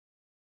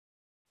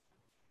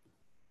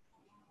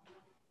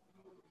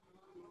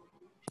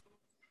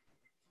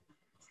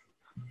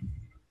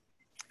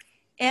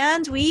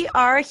And we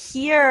are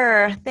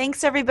here.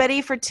 Thanks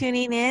everybody for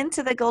tuning in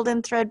to the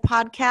Golden Thread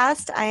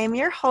podcast. I am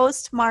your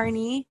host,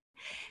 Marnie.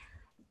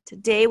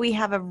 Today we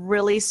have a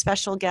really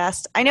special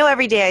guest. I know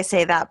every day I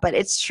say that, but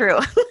it's true.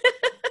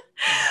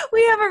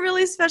 We have a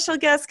really special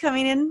guest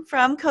coming in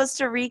from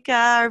Costa Rica,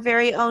 our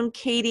very own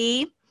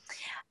Katy,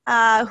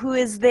 who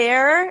is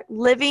there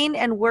living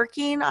and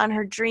working on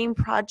her dream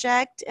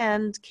project.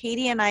 And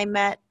Katy and I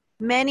met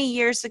many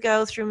years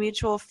ago through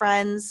mutual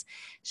friends.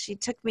 She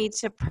took me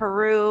to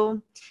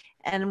Peru,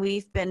 and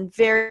we've been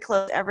very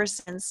close ever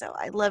since. So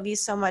I love you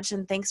so much,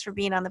 and thanks for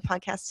being on the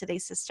podcast today,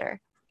 sister.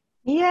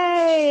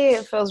 Yay!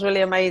 It feels really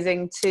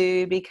amazing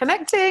to be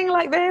connecting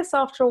like this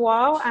after a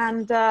while,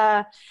 and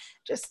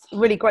just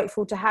really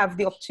grateful to have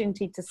the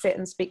opportunity to sit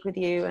and speak with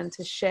you and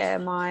to share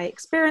my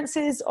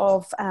experiences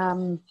of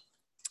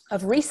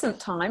recent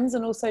times,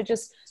 and also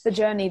just the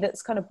journey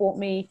that's kind of brought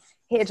me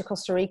here to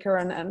Costa Rica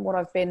and what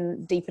I've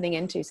been deepening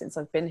into since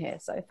I've been here.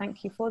 So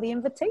thank you for the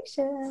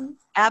invitation.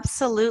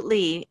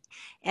 Absolutely.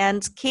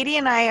 And Katy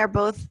and I are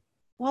both,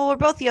 well, we're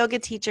both yoga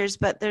teachers,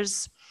 but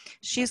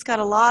she's got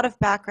a lot of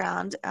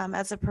background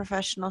as a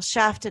professional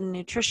chef and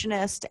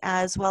nutritionist,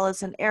 as well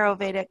as an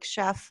Ayurvedic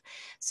chef.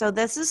 So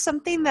this is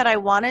something that I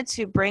wanted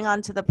to bring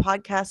onto the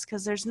podcast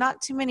because there's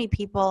not too many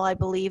people, I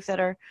believe, that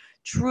are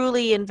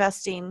truly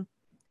investing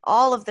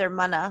all of their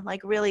mana,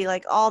 like really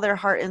like all their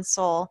heart and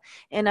soul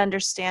in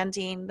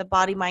understanding the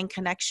body-mind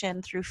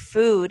connection through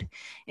food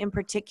in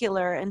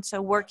particular. And so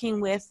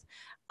working with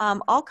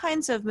all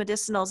kinds of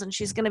medicinals, and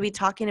she's going to be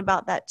talking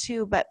about that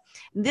too. But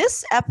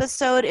this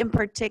episode in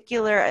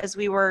particular, as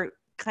we were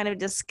kind of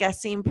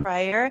discussing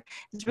prior,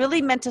 is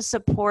really meant to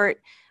support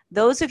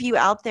those of you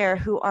out there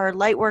who are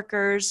light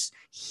workers,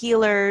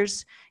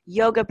 healers,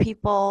 yoga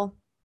people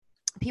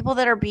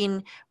that are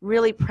being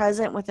really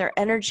present with their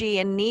energy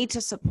and need to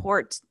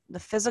support the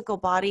physical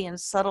body and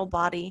subtle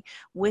body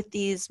with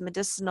these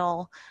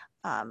medicinal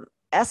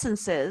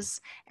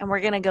essences. And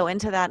we're going to go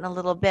into that in a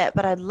little bit,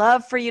 but I'd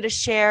love for you to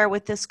share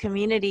with this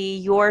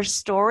community your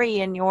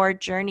story and your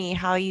journey,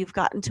 how you've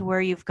gotten to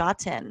where you've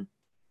gotten.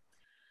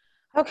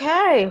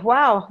 Okay,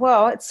 wow.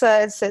 Well,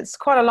 it's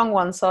quite a long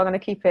one, so I'm going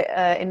to keep it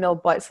in little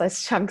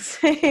bite-sized chunks.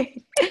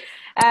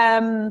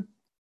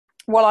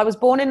 Well, I was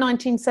born in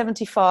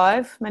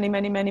 1975,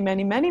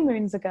 many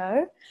moons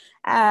ago.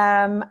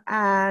 And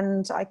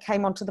I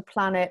came onto the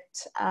planet,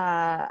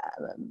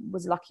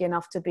 was lucky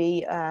enough to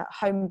be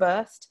home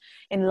birthed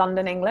in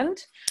London,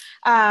 England.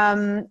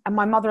 And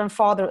my mother and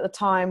father at the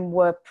time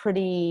were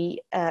pretty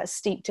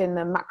steeped in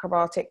the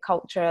macrobiotic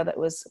culture that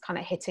was kind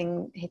of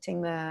hitting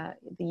the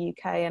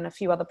UK and a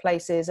few other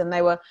places. And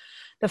they were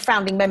the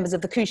founding members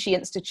of the Kushi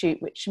Institute,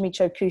 which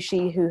Micho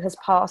Kushi, who has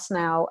passed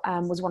now,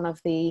 was one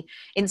of the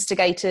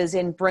instigators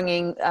in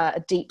bringing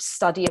a deep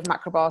study of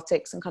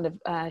macrobiotics and kind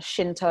of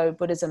Shinto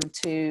Buddhism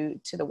to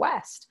the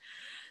West.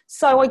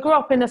 So I grew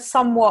up in a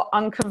somewhat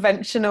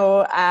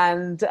unconventional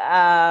and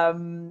a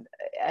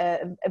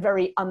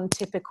very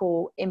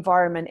untypical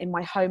environment in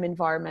my home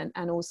environment.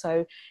 And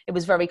also it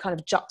was very kind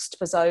of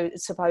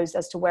juxtaposed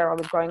as to where I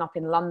was growing up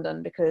in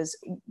London, because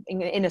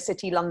in inner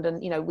city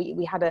London, you know,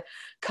 we had a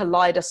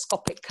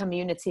kaleidoscopic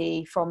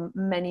community from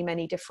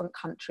many different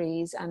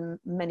countries and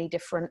many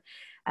different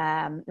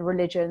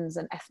religions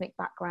and ethnic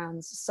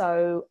backgrounds.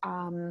 So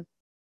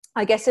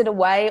I guess in a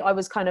way I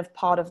was kind of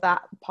part of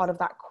that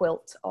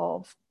quilt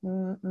of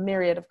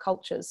myriad of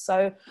cultures.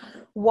 So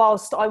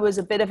whilst I was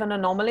a bit of an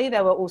anomaly,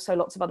 there were also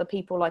lots of other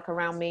people like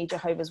around me,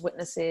 Jehovah's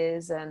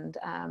Witnesses and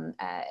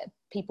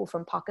people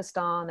from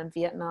Pakistan and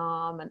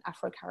Vietnam and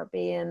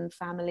Afro-Caribbean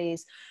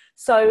families.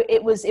 So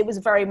it was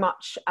very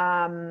much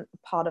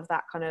part of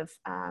that kind of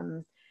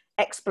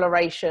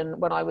exploration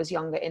when I was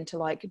younger into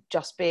like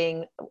just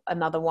being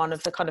another one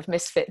of the kind of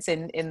misfits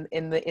in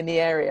the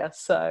area.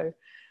 So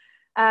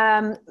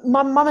my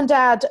mum and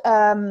dad,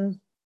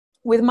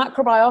 with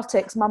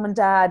macrobiotics, mum and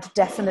dad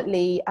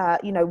definitely,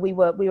 we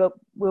were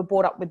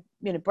brought up with,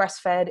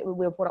 breastfed. We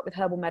were brought up with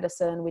herbal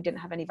medicine. We didn't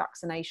have any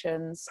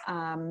vaccinations.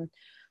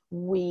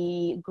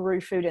 We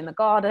grew food in the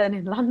garden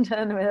in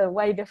London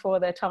way before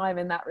their time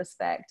in that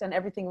respect. And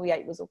everything we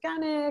ate was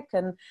organic,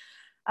 and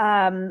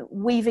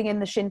weaving in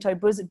the Shinto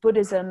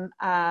Buddhism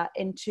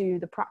into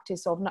the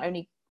practice of not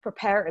only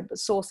preparing, but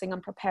sourcing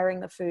and preparing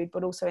the food,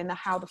 but also in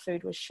how the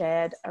food was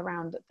shared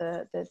around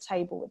the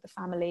table with the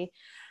family,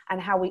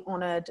 and how we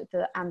honored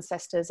the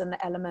ancestors and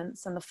the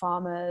elements and the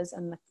farmers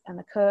and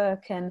the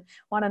cook and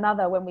one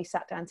another when we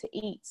sat down to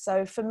eat.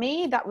 So for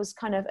me, that was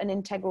kind of an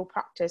integral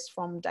practice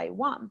from day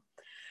one.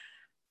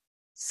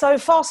 So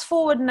fast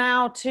forward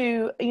now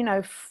to,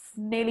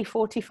 nearly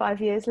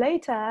 45 years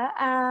later,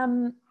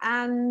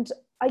 and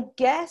I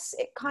guess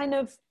it kind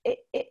of,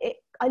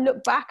 I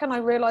look back and I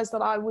realized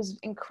that I was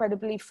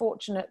incredibly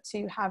fortunate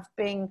to have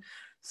been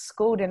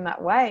schooled in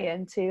that way,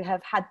 and to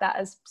have had that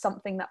as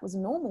something that was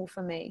normal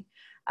for me.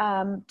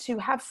 To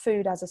have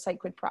food as a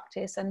sacred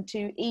practice, and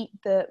to eat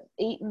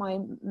my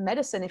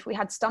medicine. If we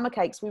had stomach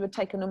aches, we would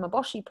take an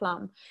umeboshi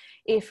plum.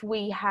 If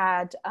we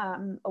had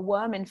a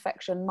worm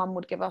infection, mum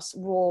would give us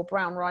raw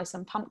brown rice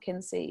and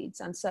pumpkin seeds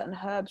and certain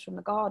herbs from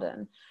the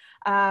garden.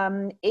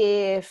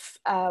 If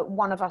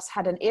one of us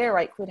had an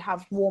earache, we'd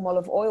have warm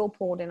olive oil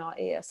poured in our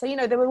ear. So,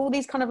 there were all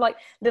these kind of like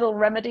little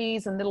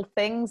remedies and little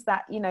things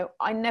that,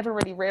 I never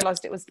really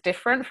realized it was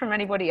different from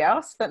anybody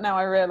else, but now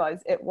I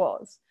realize it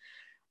was.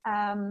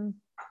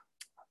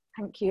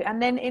 Thank you. And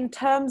then in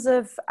terms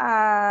of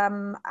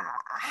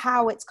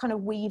how it's kind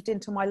of weaved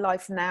into my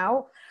life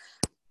now,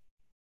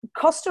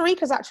 Costa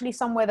Rica is actually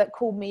somewhere that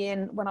called me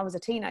in when I was a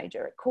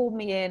teenager. It called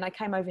me in. I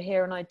came over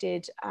here and I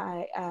did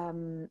a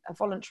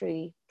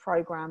voluntary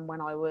program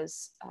when I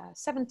was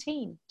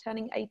 17,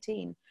 turning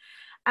 18.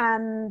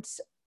 And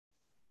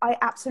I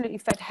absolutely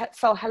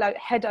fell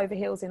head over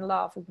heels in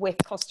love with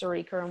Costa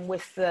Rica and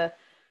with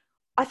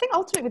I think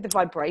ultimately with the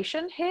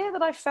vibration here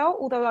that I felt,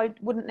 although I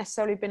wouldn't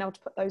necessarily have been able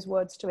to put those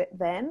words to it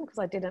then, because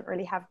I didn't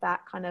really have that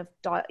kind of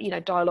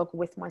dialogue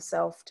with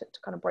myself to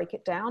kind of break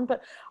it down.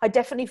 But I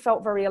definitely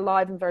felt very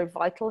alive and very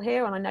vital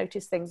here. And I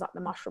noticed things like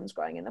the mushrooms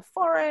growing in the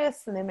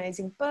forest and the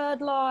amazing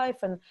bird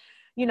life and,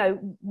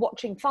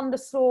 watching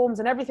thunderstorms,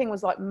 and everything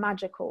was like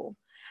magical.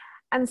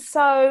 And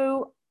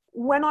so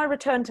when I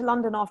returned to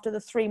London after the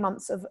 3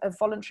 months of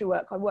voluntary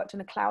work, I worked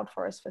in a cloud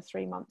forest for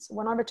 3 months.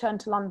 When I returned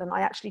to London, I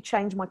actually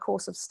changed my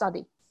course of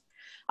study.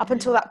 Up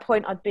until that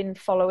point, I'd been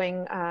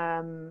following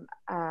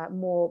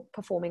more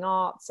performing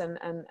arts and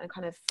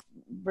kind of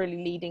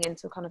really leading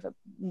into kind of a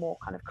more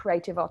kind of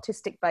creative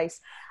artistic base.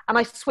 And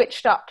I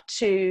switched up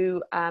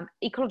to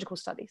ecological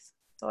studies.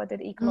 So I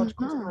did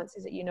ecological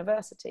sciences at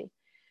university.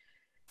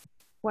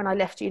 When I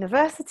left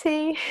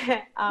university,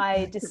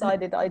 I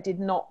decided I did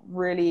not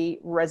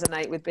really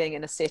resonate with being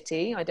in a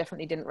city. I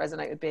definitely didn't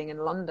resonate with being in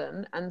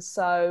London. And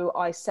so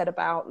I set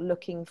about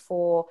looking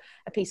for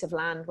a piece of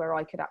land where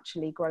I could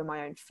actually grow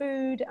my own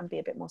food and be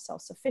a bit more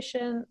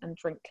self-sufficient and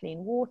drink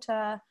clean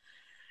water.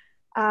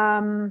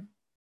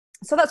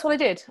 So that's what I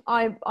did.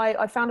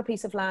 I found a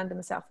piece of land in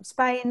the south of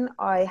Spain.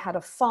 I had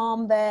a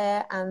farm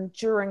there. And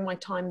during my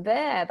time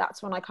there,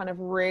 that's when I kind of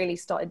really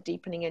started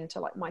deepening into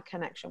like my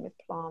connection with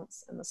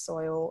plants and the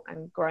soil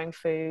and growing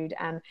food,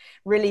 and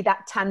really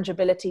that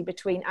tangibility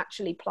between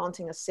actually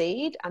planting a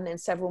seed and then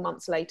several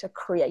months later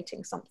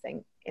creating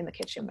something in the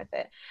kitchen with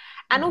it.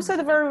 And also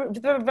the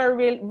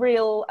very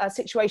real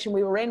situation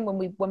we were in when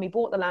we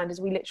bought the land is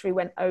we literally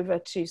went over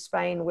to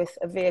Spain with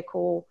a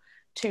vehicle,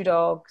 2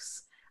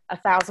 dogs,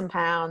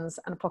 £1,000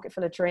 and a pocket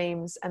full of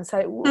dreams. And so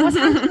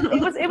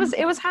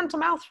it was hand to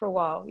mouth for a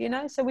while,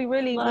 so we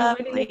really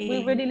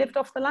lived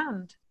off the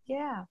land.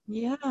 Yeah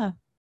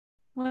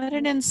What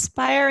an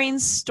inspiring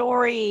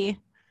story.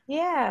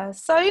 Yeah,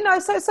 so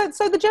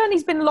so the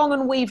journey's been long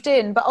and weaved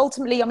in, but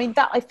ultimately, I mean,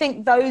 that I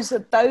think those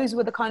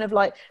were the kind of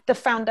like the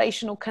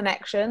foundational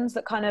connections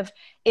that kind of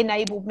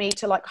enabled me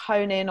to like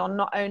hone in on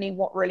not only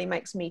what really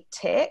makes me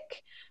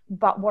tick,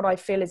 but what I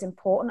feel is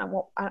important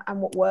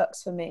and what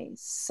works for me.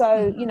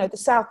 So, the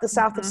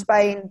south of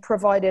Spain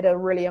provided a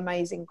really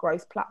amazing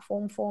growth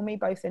platform for me,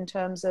 both in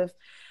terms of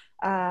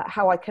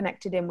how I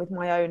connected in with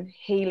my own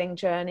healing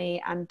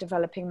journey and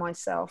developing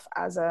myself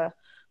as a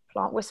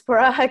plant whisperer,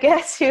 I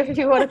guess, if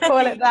you want to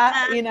call it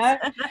that.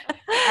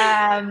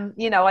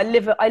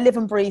 I live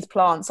and breathe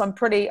plants. I'm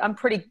pretty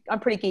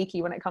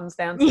geeky when it comes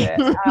down to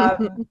it.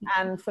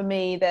 And for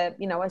me,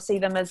 I see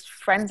them as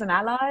friends and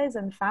allies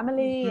and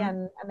family,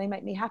 and they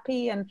make me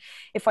happy. And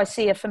if I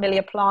see a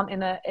familiar plant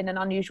in an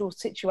unusual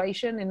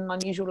situation, in an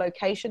unusual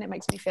location, it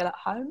makes me feel at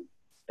home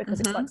because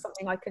it's like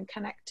something I can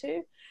connect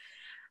to.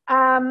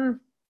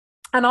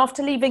 And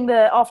after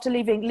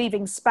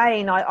leaving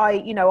Spain,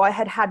 I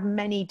had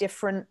many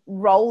different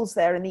roles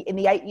there. In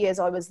the 8 years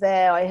I was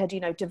there, I had,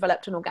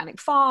 developed an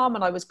organic farm,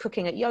 and I was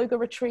cooking at yoga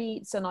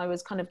retreats, and I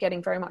was kind of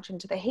getting very much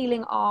into the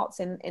healing arts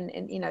in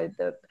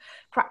the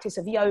practice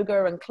of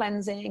yoga and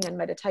cleansing and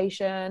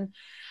meditation.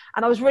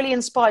 And I was really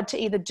inspired to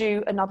either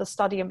do another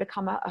study and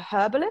become a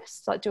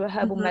herbalist, like do a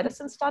herbal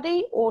medicine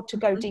study, or to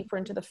go deeper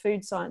into the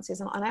food sciences.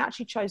 And I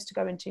actually chose to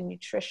go into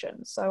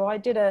nutrition. So I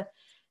did a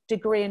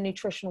degree in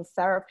nutritional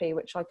therapy,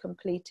 which I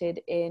completed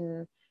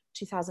in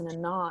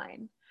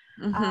 2009.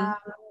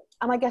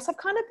 And I guess I've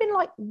kind of been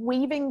like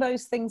weaving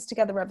those things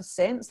together ever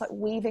since, like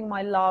weaving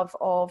my love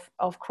of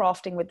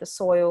crafting with the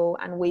soil,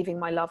 and weaving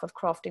my love of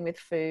crafting with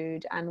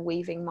food, and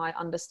weaving my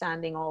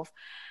understanding of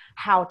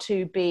how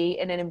to be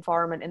in an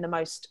environment in the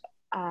most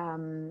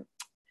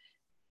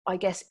I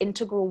guess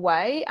integral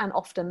way. And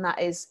often that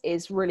is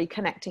really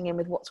connecting in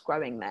with what's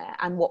growing there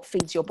and what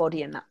feeds your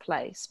body in that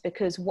place,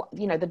 because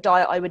the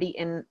diet I would eat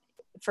in,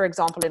 for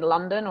example, in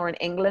London or in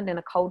England in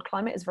a cold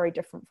climate is very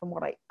different from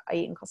what I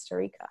eat in Costa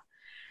Rica.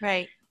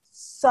 Right.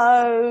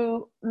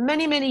 So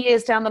many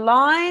years down the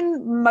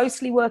line,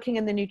 mostly working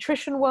in the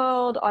nutrition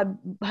world. I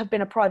have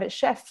been a private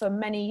chef for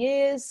many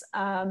years.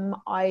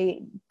 I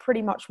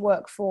pretty much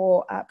work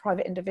for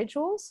private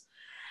individuals.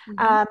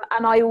 Mm-hmm.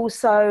 And I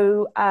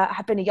also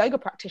have been a yoga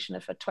practitioner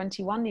for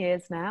 21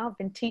 years now. I've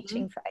been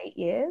teaching for 8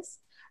 years.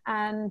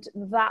 And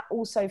that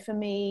also for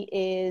me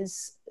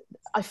is,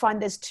 I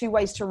find there's two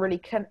ways to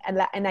really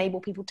enable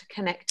people to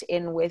connect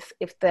in with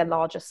if their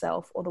larger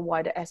self or the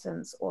wider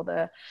essence or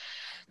the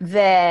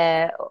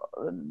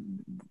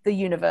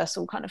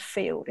universal kind of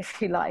field, if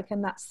you like,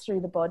 and that's through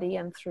the body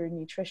and through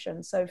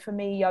nutrition. So for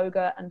me,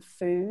 yoga and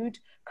food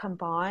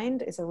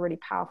combined is a really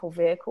powerful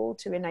vehicle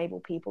to enable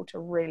people to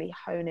really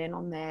hone in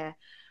on their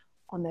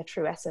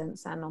true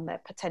essence and on their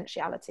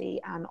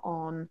potentiality, and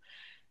on,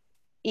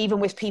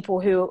 even with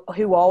people who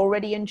are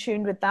already in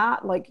tune with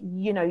that, like,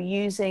 you know,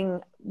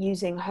 using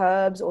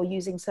herbs or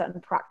using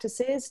certain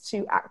practices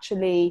to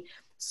actually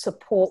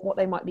support what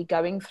they might be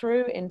going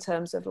through in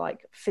terms of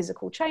like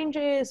physical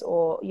changes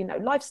or, you know,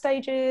 life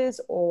stages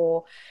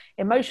or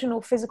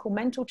emotional, physical,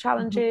 mental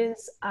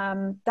challenges.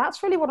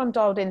 That's really what I'm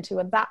dialed into,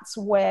 and that's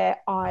where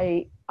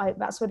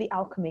that's where the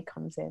alchemy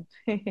comes in.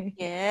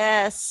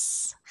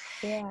 Yes.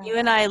 Yeah. You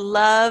and I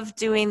love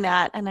doing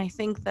that. And I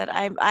think that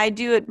I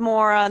do it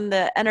more on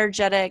the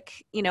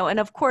energetic, you know, and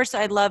of course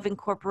I love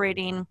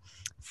incorporating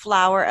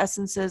flower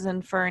essences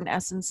and fern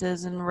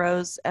essences and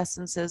rose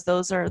essences.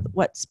 Those are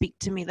what speak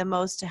to me the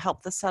most to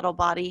help the subtle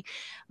body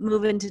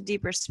move into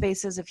deeper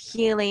spaces of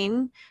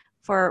healing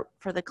for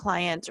the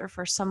client or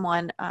for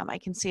someone. I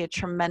can see a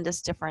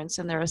tremendous difference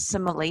in their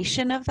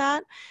assimilation of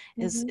that,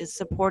 is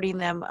supporting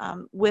them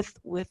with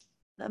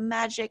the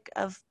magic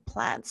of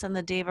plants and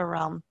the Deva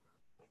realm.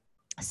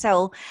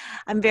 So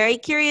I'm very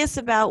curious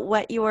about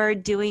what you are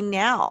doing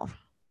now.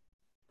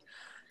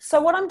 So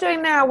what I'm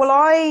doing now, well,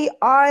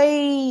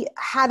 I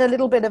had a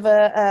little bit of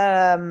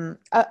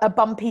a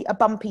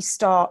bumpy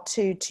start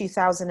to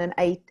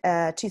 2008,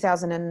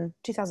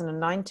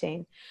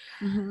 2019.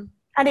 Mm-hmm.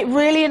 And it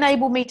really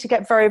enabled me to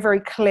get very,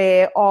 very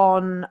clear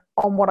on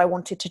what I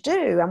wanted to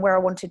do and where I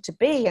wanted to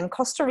be. And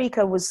Costa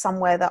Rica was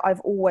somewhere that I've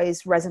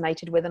always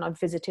resonated with and I've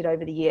visited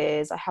over the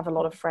years. I have a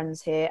lot of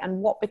friends here. And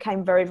what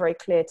became very, very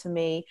clear to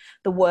me,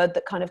 the word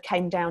that kind of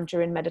came down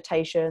during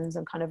meditations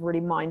and kind of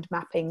really mind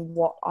mapping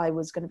what I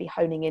was going to be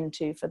honing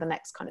into for the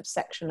next kind of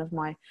section of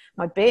my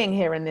being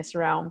here in this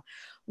realm,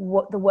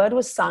 what the word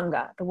was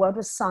Sangha. The word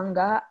was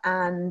Sangha,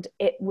 and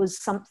it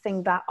was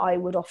something that I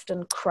would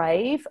often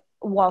crave.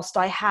 Whilst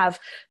I have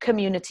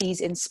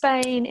communities in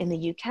Spain, in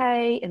the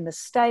UK, in the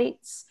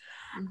States,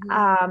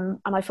 and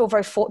I feel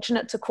very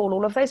fortunate to call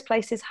all of those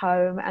places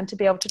home and to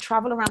be able to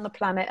travel around the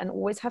planet and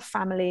always have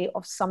family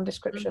of some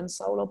description,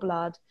 soul or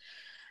blood,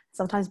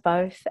 sometimes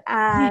both.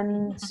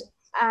 And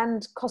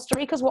Costa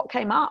Rica is what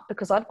came up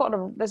because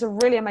there's a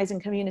really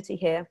amazing community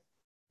here.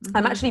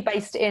 I'm actually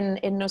based in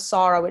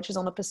Nosara, which is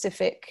on the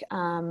Pacific,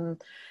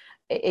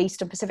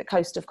 eastern Pacific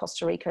coast of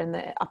Costa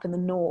Rica, up in the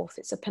north.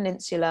 It's a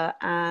peninsula,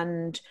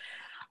 and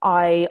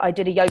I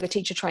did a yoga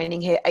teacher training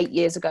here 8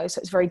 years ago,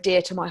 so it's very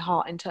dear to my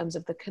heart in terms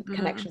of the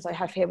connections I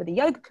have here with the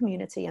yoga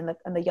community and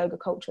the yoga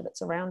culture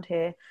that's around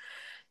here.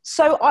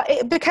 So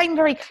it became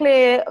very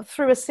clear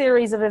through a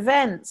series of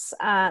events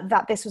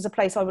that this was a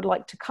place I would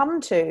like to come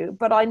to,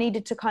 but I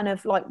needed to kind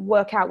of like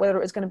work out whether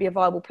it was going to be a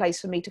viable place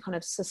for me to kind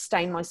of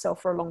sustain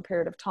myself for a long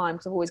period of time,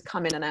 because I've always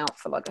come in and out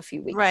for like a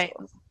few weeks. Right.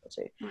 Or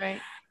two.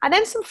 Right. And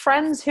then some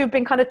friends who've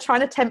been kind of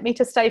trying to tempt me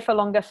to stay for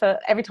longer. For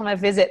every time I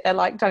visit, they're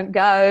like, don't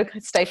go,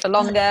 stay for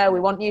longer. We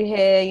want you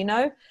here, you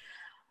know.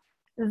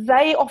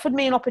 They offered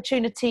me an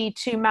opportunity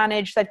to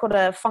manage. They've got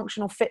a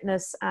functional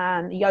fitness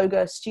and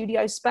yoga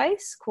studio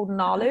space called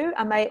Nalu.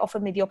 And they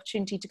offered me the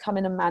opportunity to come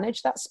in and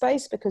manage that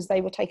space because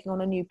they were taking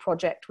on a new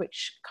project,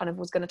 which kind of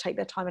was going to take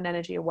their time and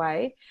energy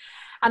away.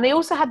 And they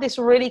also had this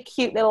really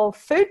cute little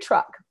food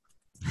truck.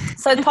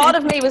 So part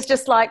of me was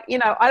just like, you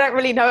know, I don't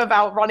really know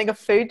about running a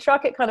food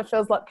truck. It kind of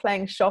feels like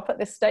playing shop at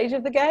this stage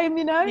of the game,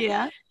 you know?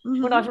 Yeah.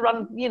 When I've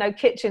run, you know,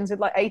 kitchens with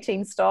like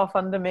 18 staff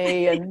under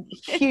me and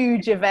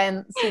huge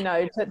events, you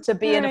know, to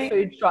be in a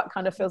food truck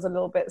kind of feels a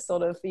little bit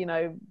sort of, you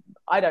know,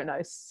 I don't know,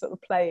 sort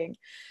of playing.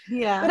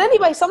 Yeah. But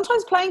anyway,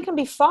 sometimes playing can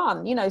be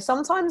fun, you know,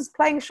 sometimes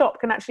playing shop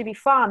can actually be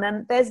fun.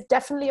 And there's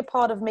definitely a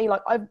part of me,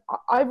 like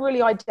I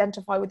really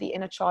identify with the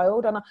inner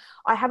child, and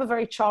I have a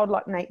very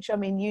childlike nature. I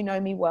mean, you know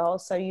me well,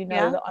 so you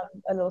know that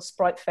I'm a little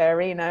sprite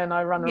fairy, you know, and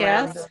I run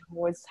around and I'm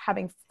always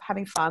having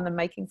fun and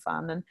making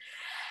fun. And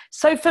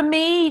so for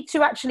me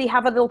to actually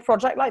have a little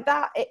project like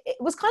that, it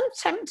was kind of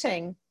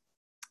tempting.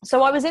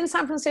 So I was in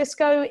San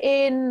Francisco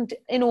in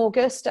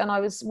August, and I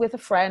was with a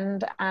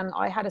friend, and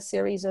I had a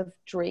series of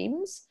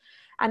dreams.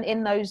 And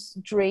in those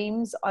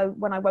dreams,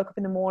 when I woke up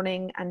in the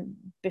morning and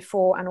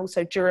before and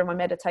also during my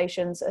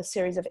meditations, a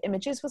series of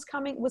images was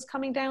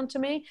coming down to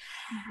me.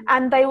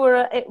 And they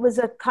were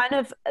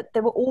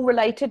all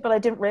related, but I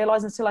didn't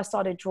realize until I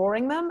started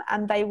drawing them.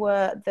 And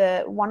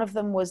one of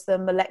them was a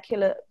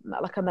molecular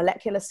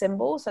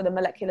symbol. So the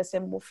molecular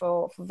symbol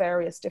for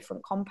various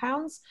different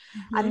compounds.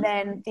 And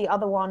then the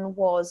other one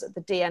was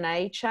the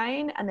DNA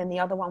chain. And then the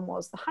other one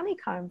was the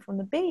honeycomb from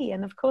the bee.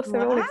 And of course,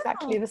 they're all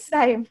exactly the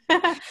same.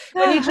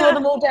 When you draw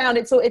them all down,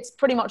 it's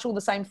pretty much all the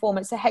same form.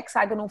 It's a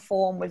hexagonal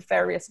form with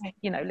various,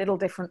 you know, little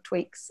different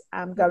tweaks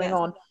going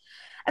on.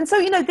 And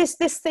so,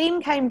 this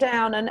theme came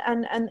down, and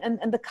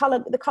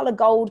the color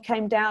gold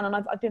came down, and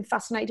I've been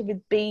fascinated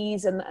with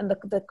bees and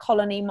the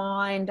colony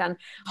mind and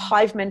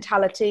hive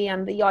mentality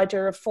and the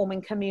idea of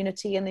forming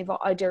community and the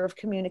idea of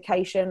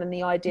communication and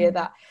the idea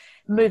that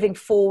moving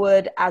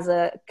forward as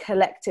a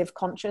collective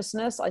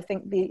consciousness, I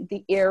think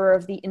the era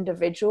of the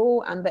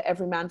individual and the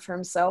every man for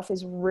himself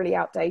is really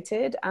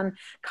outdated, and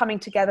coming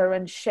together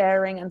and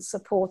sharing and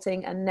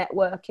supporting and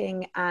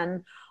networking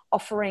and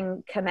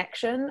offering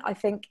connection, I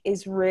think,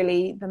 is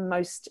really the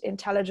most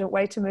intelligent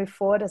way to move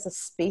forward as a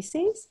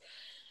species.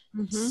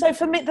 So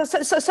for me,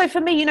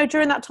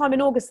 during that time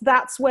in August,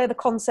 that's where the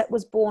concept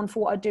was born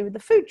for what I do with the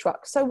food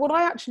truck. So what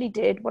I actually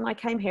did when I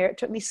came here, it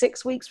took me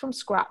 6 weeks from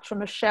scratch,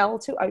 from a shell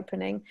to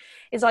opening,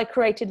 is I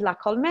created La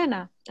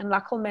Colmena. And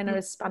La Colmena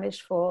is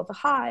Spanish for the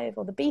hive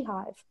or the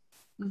beehive.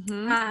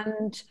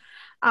 And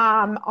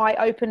I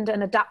opened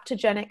an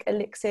adaptogenic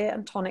elixir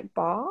and tonic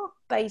bar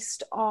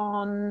based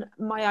on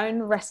my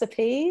own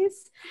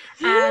recipes,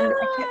 and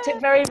I kept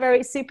it very,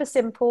 very super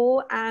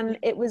simple, and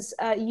it was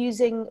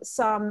using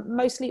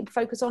mostly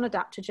focus on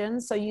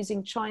adaptogens, so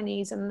using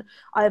Chinese and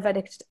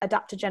Ayurvedic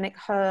adaptogenic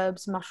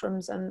herbs,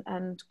 mushrooms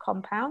and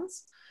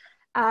compounds.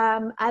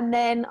 And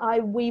then I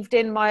weaved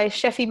in my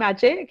chefy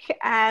magic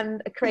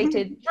and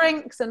created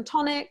drinks and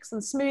tonics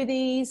and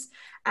smoothies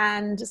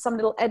and some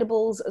little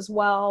edibles as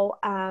well,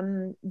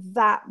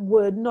 that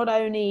would not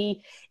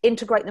only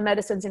integrate the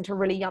medicines into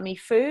really yummy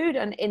food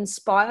and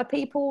inspire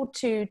people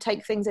to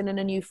take things in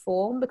a new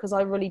form, because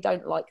I really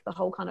don't like the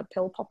whole kind of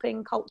pill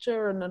popping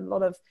culture, and a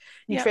lot of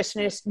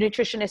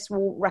nutritionists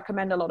will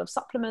recommend a lot of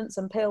supplements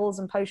and pills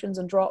and potions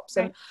and drops,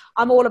 and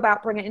I'm all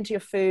about bringing it into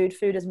your food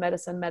as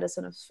medicine,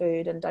 medicine as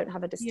food, and don't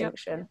have a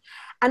distinction.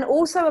 And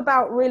also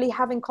about really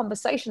having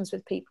conversations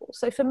with people.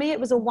 So for me, it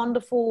was a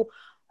wonderful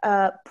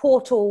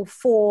portal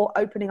for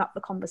opening up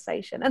the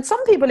conversation. And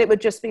some people, it would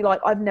just be like,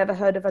 I've never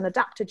heard of an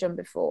adaptogen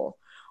before,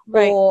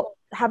 or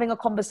having a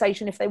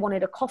conversation if they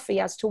wanted a coffee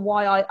as to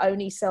why I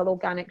only sell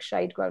organic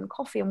shade grown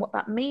coffee and what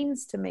that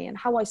means to me and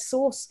how I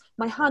source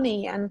my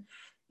honey. And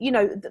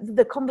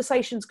the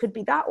conversations could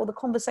be that, or the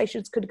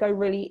conversations could go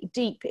really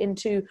deep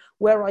into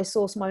where I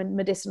source my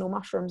medicinal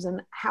mushrooms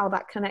and how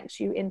that connects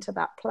you into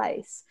that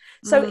place.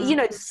 So,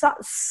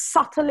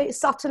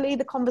 subtly,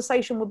 the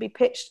conversation would be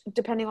pitched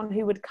depending on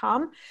who would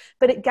come,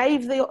 but it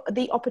gave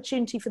the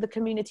opportunity for the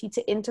community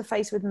to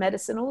interface with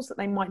medicinals that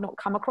they might not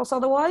come across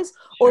otherwise,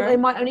 or they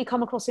might only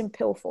come across in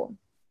pill form.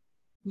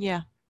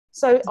 Yeah.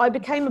 So I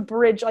became a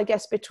bridge, I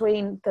guess,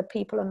 between the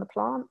people and the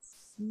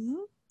plants.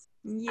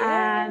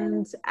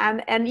 And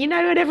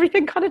and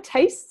everything kind of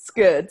tastes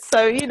good.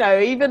 So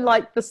even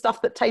like the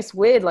stuff that tastes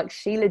weird, like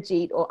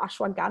shilajit or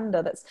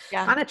ashwagandha, that's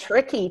kind of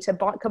tricky to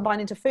combine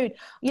into food.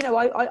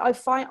 I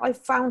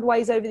found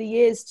ways over the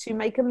years to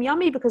make them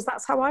yummy, because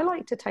that's how I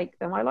like to take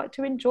them. I like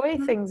to enjoy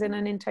things in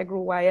an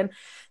integral way, and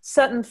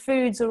certain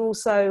foods are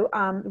also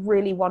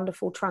really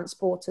wonderful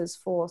transporters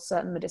for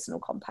certain medicinal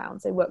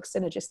compounds. They work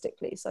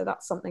synergistically, so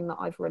that's something that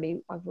I've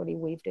really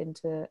weaved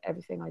into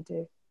everything I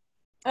do.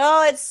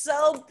 Oh, it's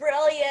so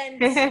brilliant.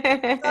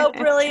 So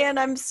brilliant.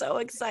 I'm so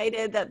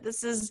excited that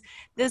this is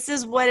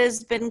what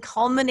has been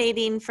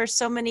culminating for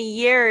so many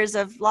years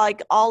of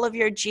like all of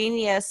your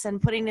genius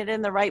and putting it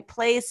in the right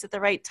place at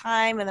the right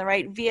time and the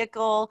right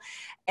vehicle,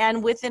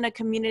 and within a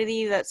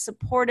community that's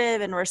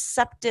supportive and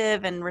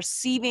receptive and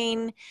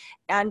receiving,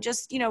 and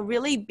just,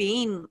 really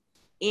being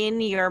in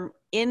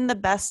the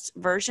best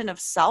version of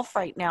self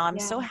right now. I'm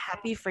so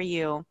happy for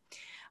you.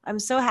 I'm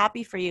so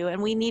happy for you,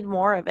 and we need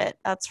more of it.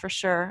 That's for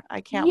sure.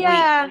 I can't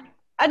wait.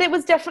 And it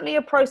was definitely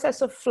a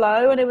process of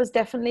flow, and it was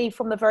definitely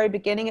from the very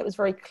beginning, it was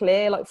very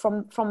clear, like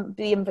from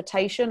the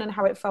invitation and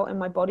how it felt in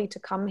my body to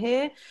come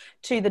here,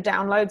 to the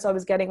downloads I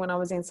was getting when I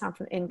was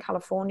in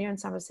California and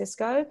San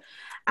Francisco,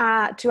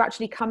 to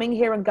actually coming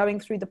here and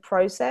going through the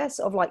process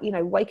of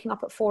waking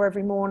up at 4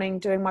 every morning,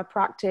 doing my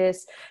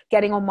practice,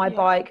 getting on my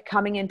bike,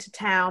 coming into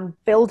town,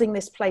 building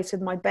this place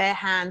with my bare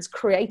hands,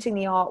 creating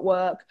the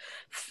artwork,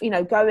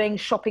 going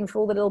shopping for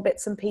all the little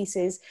bits and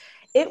pieces.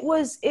 It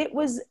was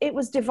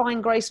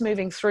divine grace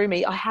moving through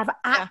me. I have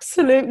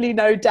absolutely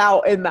no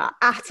doubt in that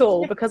at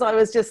all, because I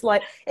was just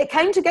like, it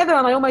came together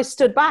and I almost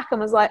stood back and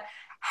was like,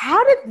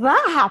 how did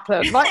that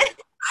happen? Like,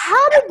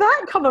 how did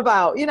that come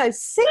about? 6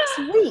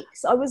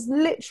 weeks. I was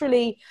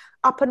literally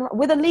up and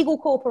with a legal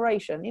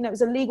corporation. It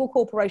was a legal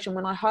corporation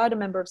when I hired a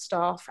member of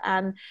staff,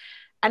 and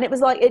it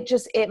was like,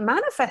 it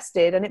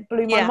manifested, and it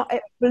blew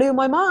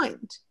my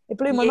mind. It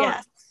blew my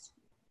mind.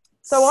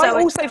 So I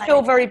also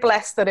feel very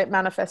blessed that it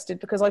manifested,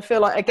 because I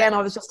feel like, again,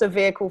 I was just a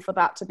vehicle for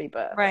that to be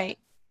birthed. Right.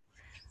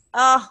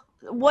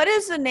 What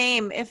is the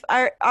name?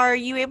 Are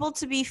you able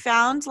to be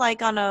found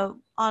like on a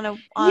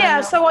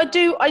so I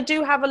do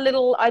have a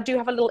little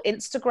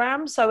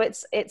Instagram. So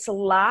it's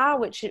La,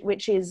 which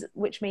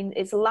means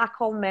it's La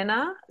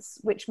Colmena,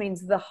 which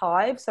means the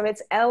hive. So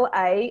it's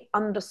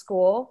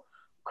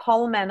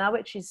LA_Colmena,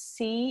 which is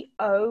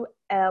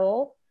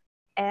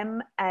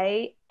COLMANA,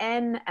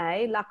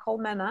 La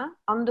Colmena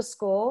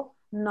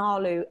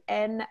Nalu,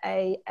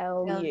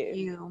 Nalu.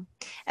 You.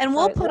 And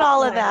we'll So put Latin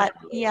all of name of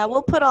that. Nalu. Yeah,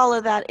 we'll put all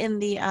of that in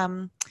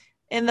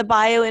the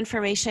bio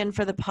information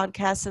for the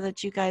podcast so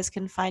that you guys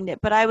can find it.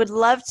 But I would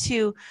love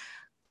to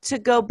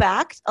go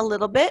back a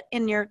little bit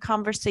in your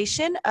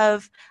conversation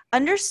of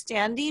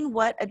understanding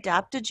what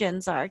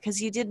adaptogens are, because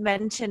you did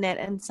mention it,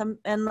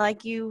 and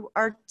like you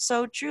are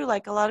so true,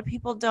 like a lot of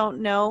people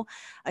don't know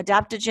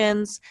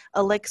adaptogens,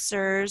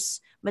 elixirs,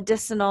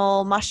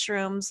 medicinal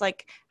mushrooms.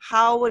 Like,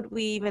 how would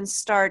we even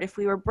start if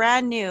we were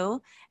brand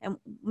new? And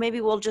maybe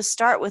we'll just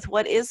start with,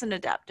 what is an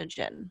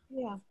adaptogen?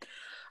 Yeah.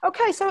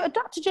 Okay, so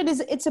adaptogen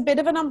it's a bit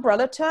of an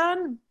umbrella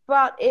term,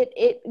 but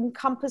it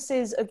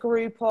encompasses a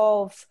group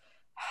of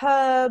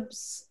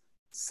herbs,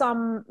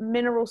 some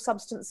mineral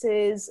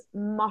substances,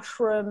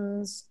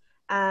 mushrooms,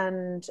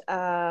 and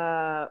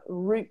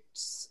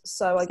roots.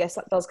 So I guess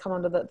that does come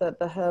under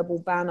the herbal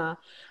banner.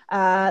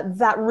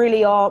 That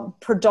really are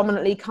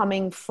predominantly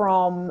coming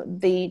from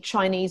the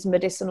Chinese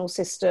medicinal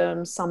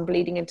system, some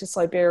bleeding into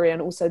Siberia,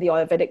 and also the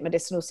Ayurvedic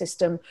medicinal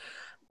system,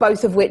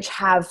 both of which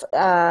have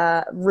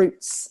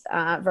roots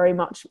very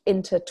much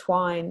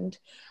intertwined.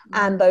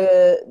 And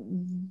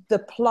the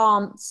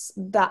plants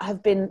that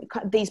have been,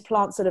 these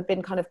plants that have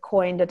been kind of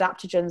coined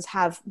adaptogens,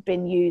 have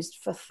been used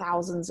for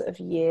thousands of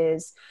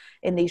years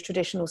in these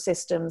traditional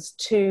systems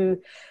to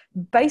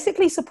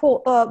basically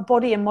support the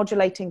body in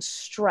modulating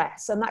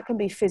stress. And that can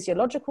be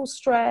physiological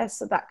stress,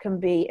 that can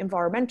be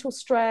environmental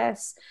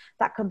stress,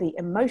 that can be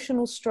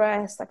emotional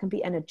stress, that can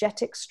be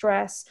energetic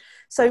stress.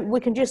 So we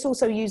can just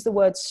also use the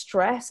word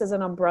stress as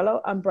an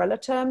umbrella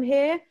term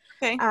here.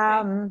 Okay.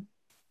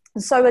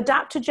 So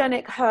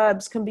adaptogenic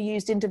herbs can be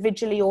used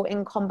individually or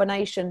in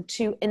combination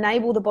to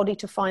enable the body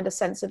to find a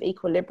sense of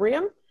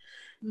equilibrium.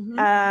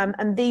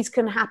 And these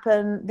can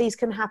happen,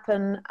 imbalances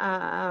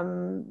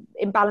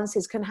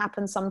can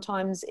happen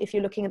sometimes if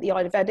you're looking at the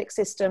Ayurvedic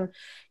system,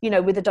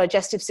 with the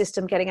digestive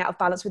system getting out of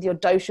balance, with your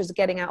doshas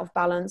getting out of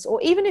balance,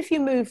 or even if you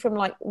move from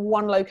like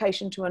one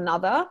location to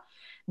another,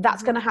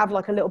 that's going to have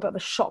like a little bit of a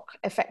shock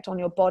effect on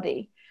your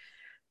body.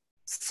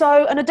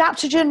 So an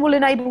adaptogen will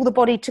enable the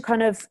body to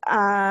kind of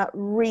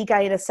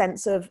regain a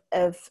sense of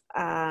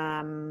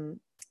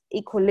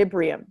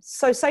equilibrium.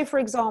 So say, for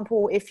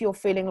example, if you're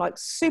feeling like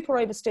super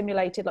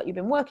overstimulated, like you've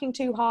been working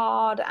too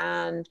hard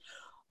and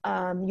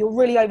you're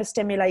really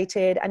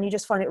overstimulated and you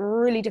just find it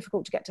really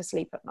difficult to get to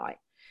sleep at night.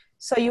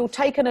 So you'll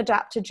take an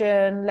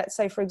adaptogen, let's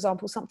say, for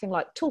example, something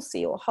like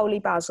tulsi or holy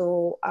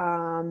basil.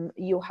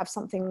 You'll have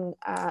something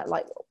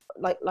like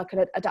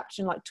an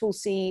adaptogen like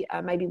tulsi,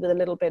 maybe with a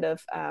little bit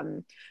of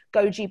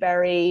goji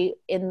berry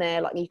in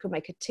there. Like you could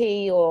make a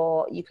tea,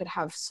 or you could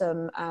have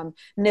some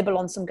nibble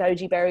on some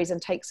goji berries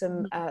and take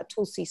some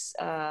tulsi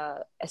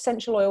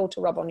essential oil to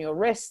rub on your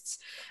wrists.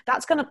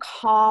 That's going to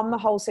calm the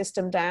whole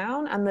system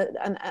down, and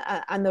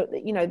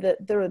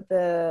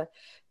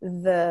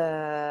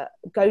the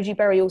goji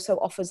berry also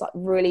offers like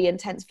really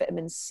intense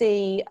vitamin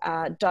C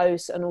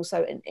dose, and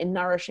also in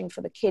nourishing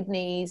for the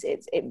kidneys.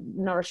 It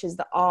nourishes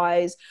the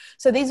eyes.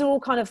 So these are all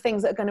kind of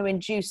things that are going to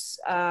induce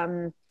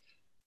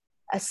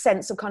a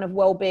sense of kind of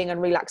well-being and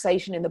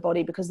relaxation in the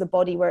body, because the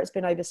body, where it's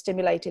been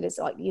overstimulated, is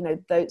like,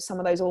 some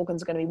of those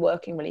organs are going to be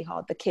working really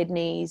hard. The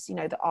kidneys,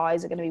 the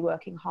eyes are going to be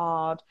working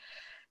hard.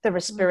 The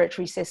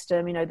respiratory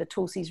system, the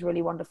tulsi is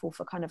really wonderful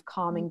for kind of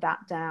calming that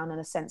down and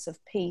a sense of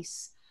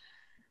peace.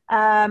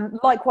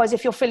 Likewise,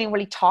 if you're feeling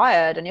really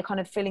tired and you're kind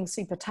of feeling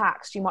super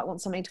taxed, you might want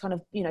something to kind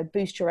of,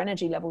 boost your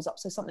energy levels up.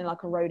 So something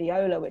like a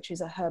rhodiola, which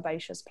is a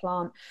herbaceous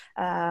plant,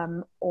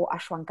 or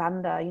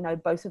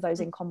ashwagandha, both of those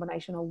in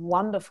combination are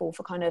wonderful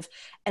for kind of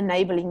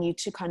enabling you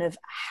to kind of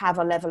have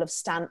a level of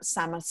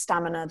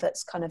stamina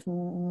that's kind of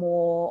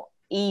more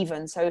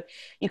even. So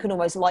you can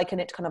almost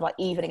liken it to kind of like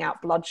evening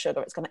out blood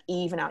sugar. It's going to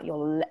even out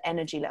your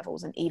energy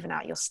levels and even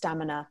out your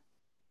stamina.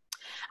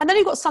 And then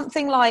you've got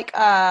something like,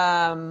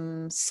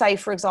 say,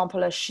 for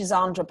example, a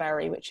schisandra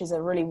berry, which is a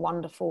really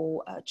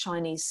wonderful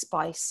Chinese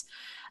spice.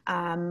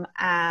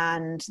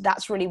 And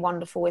that's really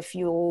wonderful if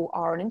you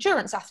are an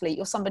endurance athlete.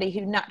 You're somebody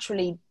who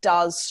naturally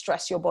does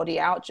stress your body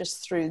out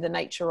just through the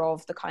nature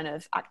of the kind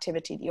of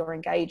activity that you're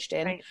engaged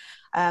in. Right.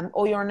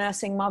 Or you're a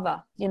nursing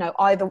mother,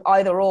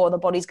 either or, the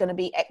body's going to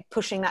be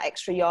pushing that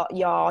extra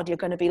yard. You're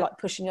going to be like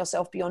pushing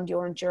yourself beyond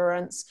your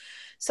endurance.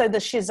 So the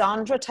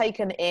schisandra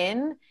taken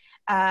in,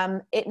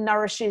 it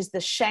nourishes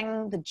the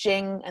Sheng, the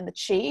Jing, and the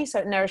Qi. So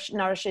it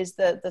nourishes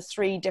the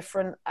three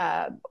different,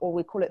 or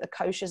we call it the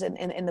koshas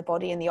in the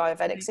body in the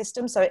Ayurvedic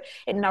system. So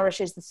it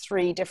nourishes the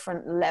three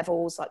different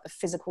levels, like the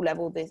physical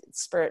level, the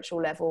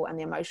spiritual level, and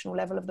the emotional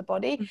level of the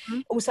body.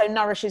 It also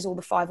nourishes all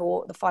the five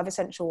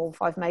essential or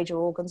five major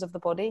organs of the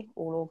body.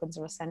 All organs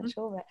are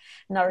essential. But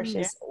it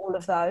nourishes all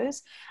of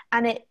those,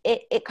 and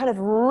it kind of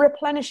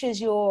replenishes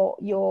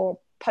your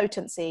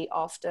potency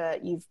after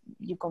you've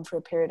gone through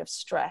a period of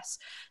stress.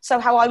 So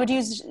how I would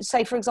use,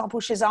 say, for example,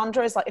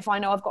 schisandra is like, if I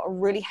know I've got a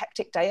really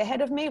hectic day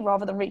ahead of me,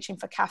 rather than reaching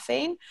for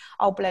caffeine,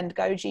 I'll blend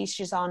goji,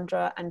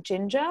 schisandra, and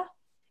ginger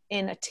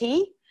in a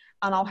tea,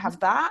 and I'll have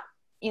that.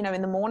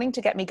 in the morning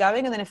to get me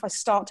going. And then if I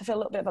start to feel a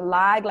little bit of a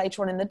lag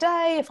later on in the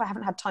day, if I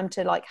haven't had time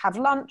to like have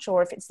lunch,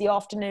 or if it's the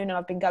afternoon and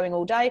I've been going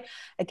all day,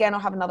 again, I'll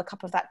have another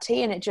cup of that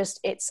tea, and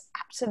it's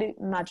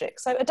absolute magic.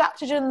 So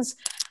adaptogens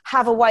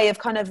have a way of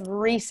kind of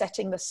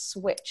resetting the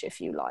switch, if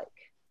you like.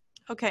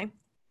 Okay.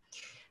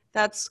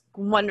 That's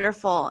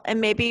wonderful.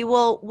 And maybe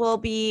we'll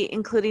be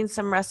including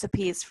some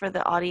recipes for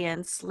the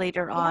audience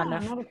later on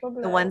of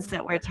the ones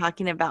that we're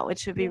talking about,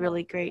 which would be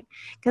really great.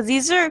 Because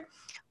these are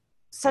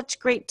such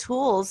great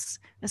tools,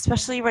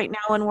 especially right now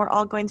when we're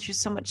all going through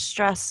so much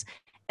stress.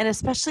 And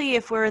especially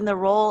if we're in the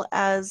role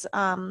as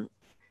a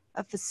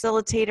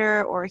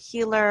facilitator or a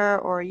healer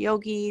or a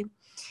yogi,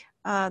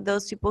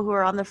 those people who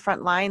are on the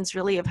front lines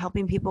really of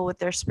helping people with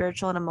their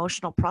spiritual and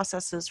emotional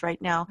processes right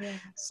now. Yeah.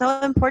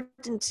 So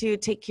important to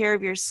take care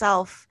of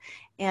yourself.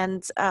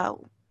 And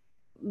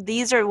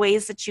these are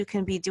ways that you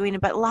can be doing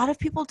it. But a lot of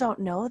people don't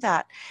know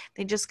that.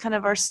 They just kind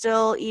of are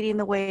still eating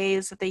the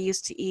ways that they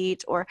used to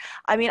eat. Or,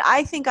 I mean,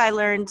 I think I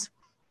learned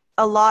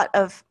a lot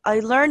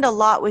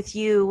with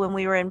you when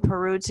we were in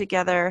Peru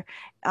together,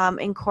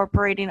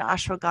 incorporating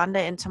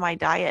ashwagandha into my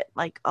diet,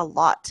 like a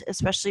lot,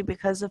 especially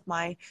because of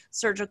my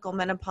surgical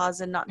menopause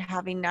and not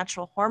having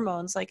natural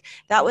hormones. Like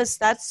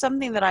that's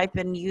something that I've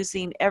been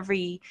using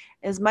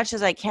as much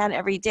as I can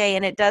every day.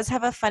 And it does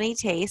have a funny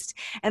taste.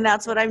 And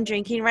that's what I'm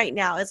drinking right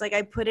now. It's like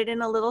I put it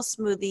in a little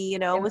smoothie,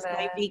 with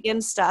my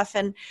vegan stuff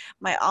and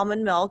my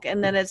almond milk.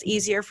 And then it's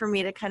easier for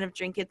me to kind of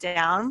drink it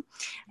down.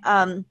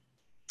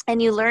 And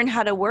you learn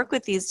how to work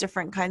with these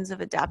different kinds of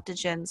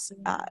adaptogens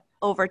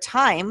over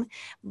time.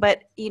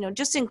 But,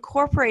 just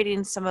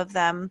incorporating some of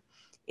them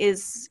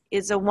is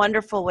a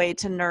wonderful way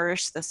to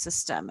nourish the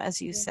system,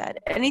 as you said.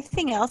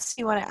 Anything else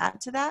you want to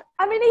add to that?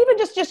 I mean, even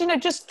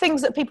just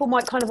things that people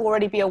might kind of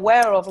already be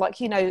aware of,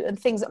 like, and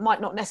things that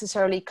might not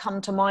necessarily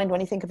come to mind when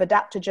you think of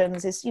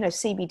adaptogens is,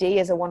 CBD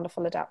is a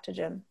wonderful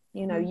adaptogen.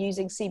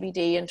 Using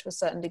CBD, and to a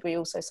certain degree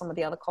also some of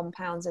the other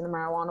compounds in the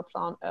marijuana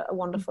plant are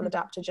wonderful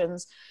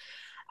adaptogens.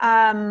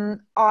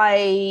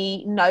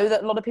 I know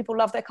that a lot of people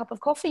love their cup of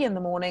coffee in the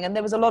morning, and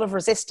there was a lot of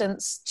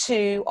resistance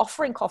to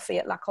offering coffee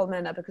at La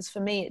Colmena, because for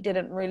me, I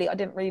didn't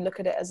really look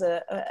at it as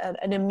an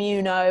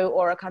immuno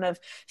or a kind of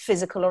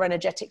physical or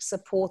energetic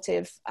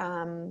supportive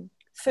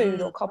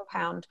food or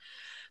compound.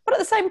 But at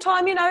the same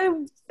time,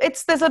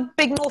 there's a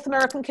big North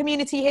American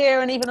community here,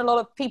 and even a lot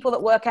of people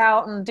that work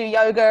out and do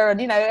yoga, and,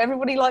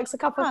 everybody likes a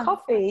cup of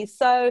coffee.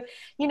 So,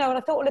 and I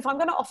thought, well, if I'm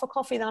going to offer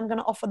coffee, then I'm going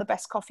to offer the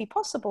best coffee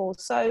possible.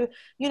 So,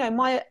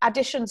 my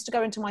additions to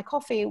go into my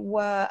coffee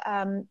were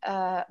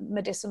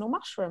medicinal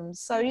mushrooms.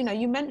 So,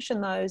 you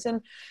mentioned those,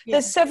 and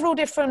there's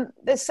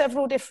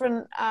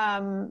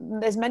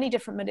many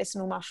different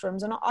medicinal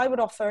mushrooms. And I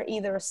would offer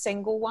either a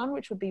single one,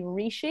 which would be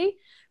reishi,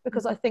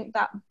 because I think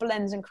that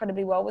blends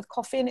incredibly well with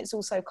coffee, and it's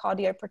also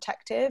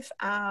cardioprotective.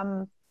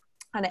 And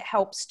it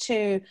helps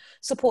to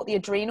support the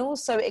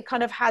adrenals. So it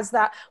kind of has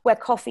that, where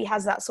coffee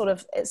has that sort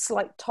of, it's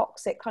like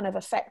toxic kind of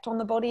effect on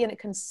the body, and it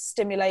can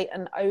stimulate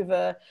and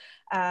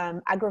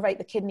aggravate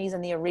the kidneys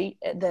and the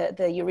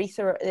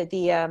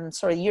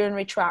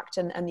urinary tract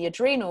and the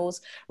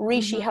adrenals.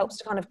 Reishi helps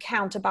to kind of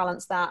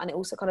counterbalance that, and it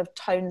also kind of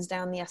tones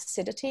down the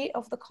acidity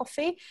of the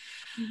coffee.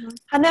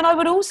 And then I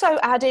would also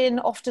add in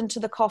often to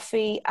the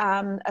coffee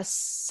a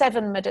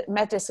 7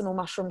 medicinal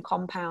mushroom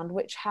compound,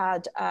 which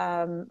had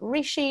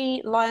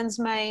reishi, lion's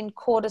mane,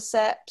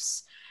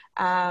 cordyceps,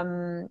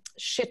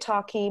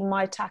 shiitake,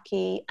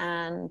 maitake,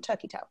 and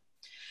turkey tail.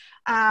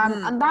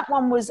 And that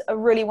one was a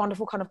really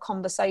wonderful kind of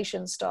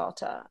conversation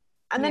starter.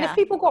 And then if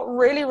people got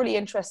really, really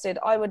interested,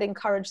 I would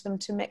encourage them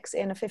to mix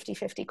in a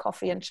 50-50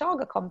 coffee and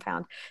chaga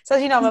compound. So,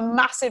 as you know, I'm a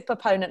massive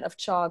proponent of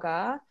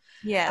chaga.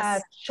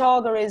 Yes.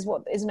 Chaga is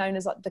what is known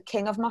as like the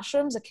king of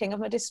mushrooms, a king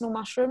of medicinal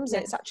mushrooms.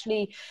 Yes. It's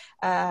actually,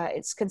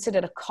 it's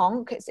considered a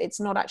conch.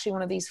 It's not actually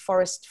one of these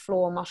forest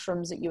floor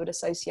mushrooms that you would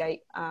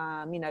associate,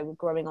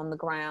 growing on the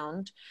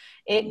ground.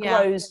 It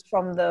grows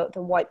from the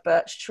white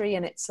birch tree,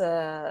 and it's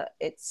a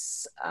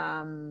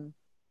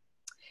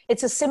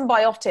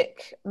symbiotic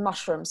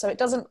mushroom. So it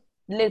doesn't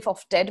live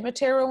off dead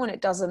material, and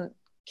it doesn't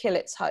kill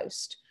its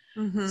host.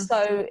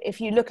 So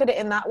if you look at it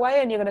in that way,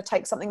 and you're going to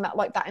take something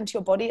like that into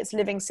your body, it's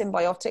living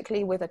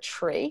symbiotically with a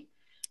tree.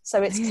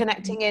 So it's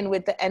connecting in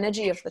with the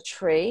energy of the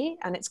tree,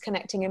 and it's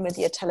connecting in with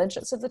the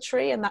intelligence of the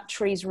tree, and that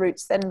tree's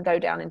roots then go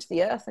down into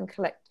the earth and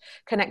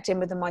connect in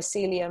with the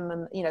mycelium,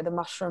 and the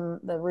mushroom,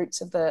 the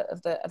roots of the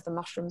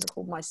mushrooms are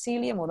called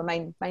mycelium, or the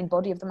main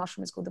body of the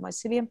mushroom is called the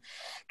mycelium,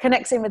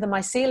 connects in with the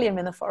mycelium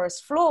in the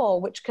forest floor,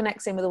 which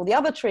connects in with all the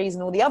other trees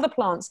and all the other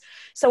plants.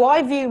 So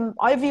I view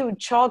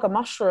chaga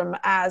mushroom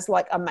as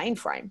like a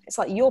mainframe. It's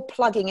like you're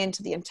plugging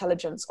into the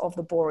intelligence of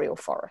the boreal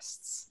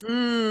forests.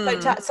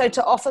 So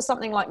to offer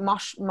something like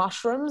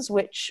mushrooms,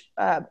 which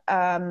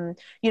already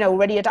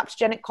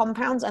adaptogenic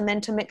compounds, and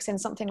then to mix in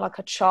something like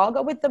a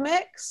chaga with the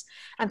mix,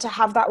 and to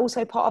have that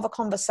also part of a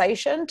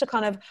conversation to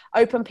kind of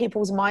open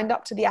people's mind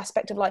up to the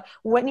aspect of, like,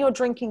 when you're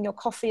drinking your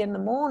coffee in the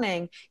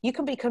morning, you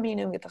can be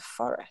communing with the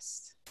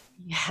forest.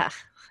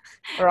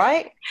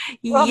 right?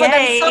 Rather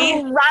than Yay.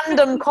 some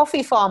random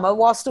coffee farmer,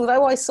 whilst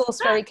although I source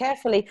very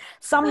carefully,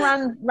 some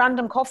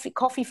random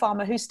coffee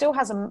farmer who still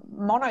has a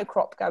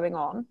monocrop going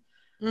on,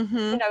 Mm-hmm.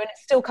 and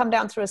it's still come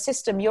down through a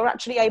system, you're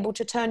actually able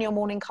to turn your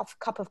morning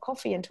cup of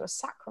coffee into a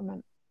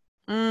sacrament.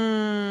 That's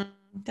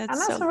And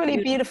that's so a really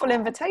beautiful beautiful.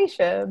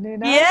 invitation.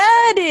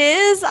 Yeah, it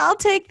is. I'll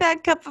take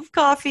that cup of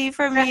coffee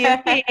from you,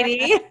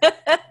 Katie.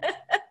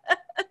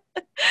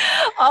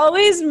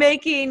 Always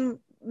making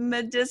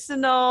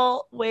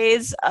medicinal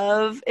ways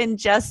of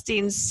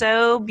ingesting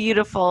so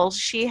beautiful.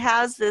 She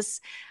has this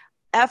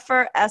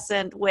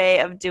effervescent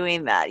way of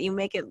doing that. You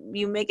make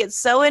it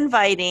so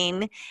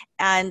inviting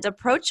and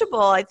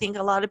approachable. I think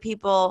a lot of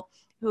people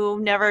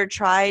who've never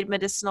tried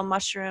medicinal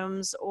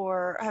mushrooms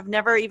or have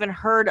never even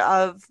heard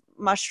of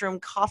mushroom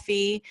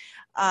coffee,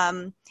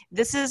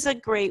 this is a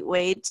great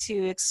way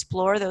to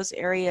explore those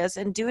areas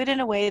and do it in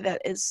a way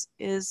that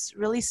is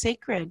really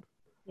sacred.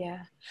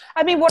 Yeah.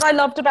 I mean, what I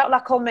loved about La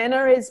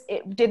Colmena is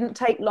it didn't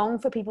take long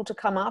for people to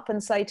come up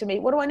and say to me,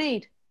 what do I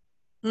need?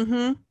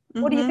 Mm-hmm.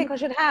 What do you Mm-hmm. think I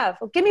should have?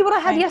 Or give me what I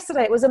had Right.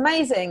 yesterday. It was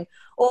amazing.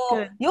 Or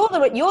Good.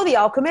 you're the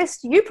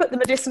alchemist. You put the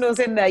medicinals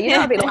in there.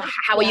 I'd be like,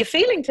 how are Yeah. you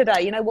feeling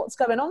today? What's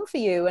going on for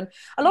you? And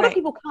a lot of Right.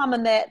 people come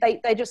and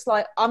they just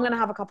like, I'm going to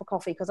have a cup of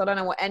coffee because I don't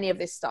know what any of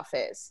this stuff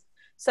is.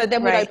 So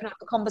then we'd Right. open up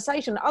the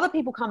conversation. Other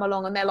people come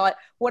along and they're like,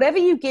 whatever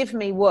you give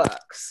me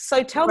works.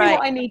 So tell me Right.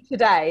 what I need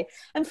today.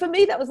 And for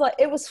me, that was like,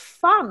 it was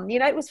fun.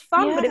 It was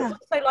fun, but it was Yeah.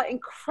 also like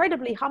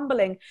incredibly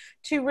humbling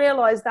to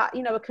realize that,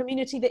 a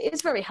community that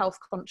is very health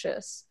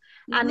conscious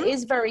and Mm-hmm.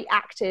 is very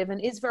active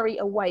and is very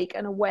awake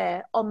and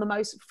aware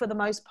for the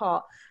most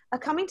part, are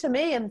coming to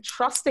me and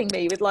trusting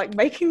me with like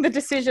making the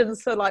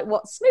decisions for like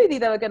what smoothie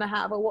they were going to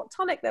have or what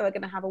tonic they were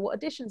going to have or what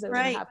additions they were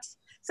going to Right. have.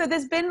 So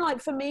there's been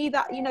like for me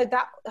that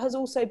that has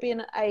also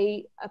been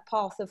a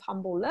path of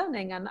humble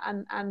learning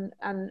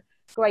and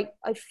great.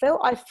 I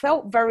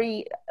felt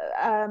very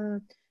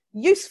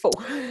useful.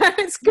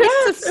 It's good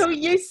to Yes. feel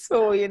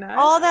useful.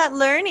 All that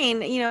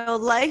learning,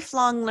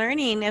 lifelong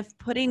learning, if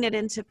putting it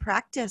into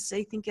practice,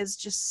 I think is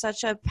just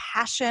such a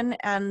passion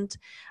and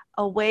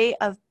a way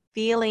of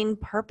feeling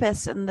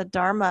purpose in the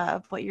dharma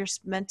of what you're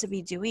meant to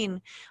be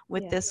doing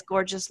with Yeah. this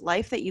gorgeous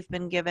life that you've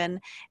been given.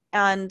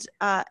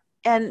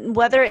 And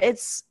whether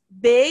it's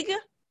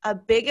a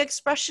big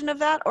expression of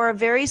that or a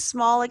very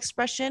small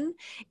expression,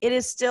 it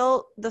is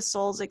still the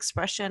soul's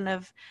expression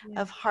of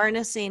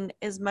harnessing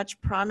as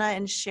much prana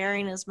and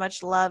sharing as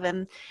much love.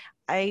 And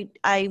I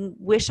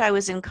wish I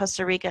was in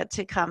Costa Rica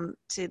to come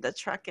to the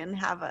truck and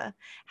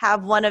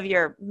have one of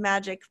your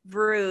magic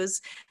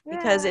brews,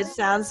 because it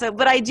sounds so.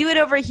 But I do it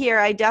over here.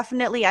 I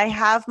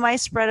have my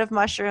spread of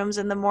mushrooms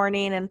in the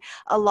morning, and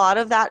a lot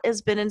of that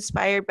has been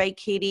inspired by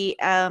Katy,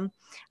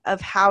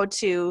 of how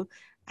to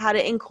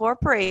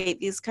incorporate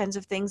these kinds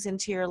of things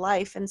into your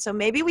life. And so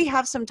maybe we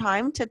have some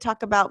time to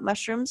talk about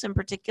mushrooms in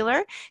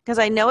particular, because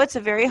I know it's a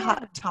very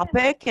hot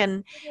topic,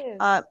 and It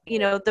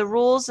is. the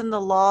rules and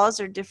the laws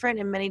are different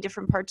in many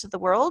different parts of the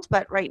world.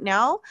 But right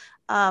now,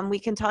 we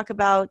can talk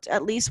about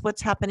at least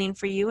what's happening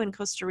for you in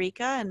Costa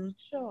Rica and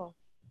Sure.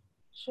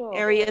 Sure.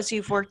 areas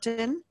you've worked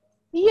in.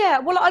 Yeah,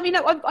 well, I mean,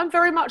 I'm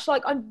very much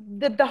like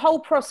the whole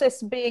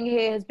process being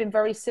here has been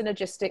very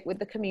synergistic with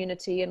the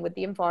community and with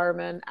the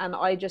environment, and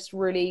I just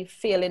really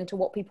feel into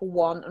what people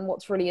want. And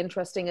what's really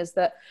interesting is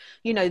that,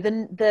 the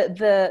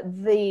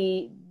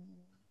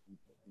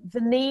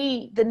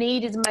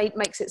need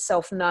makes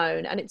itself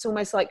known, and it's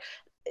almost like,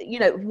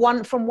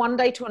 one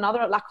day to another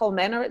at La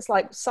Colmena, it's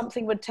like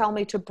something would tell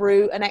me to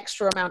brew an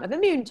extra amount of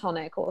immune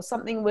tonic, or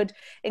something would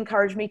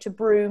encourage me to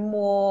brew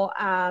more.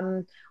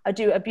 I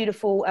do a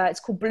beautiful, it's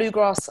called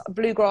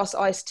bluegrass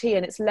iced tea,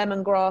 and it's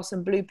lemongrass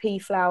and blue pea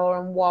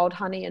flower and wild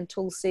honey and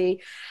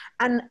tulsi.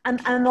 And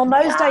on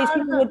those days,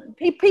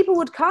 people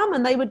would come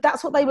and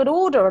that's what they would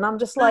order. And I'm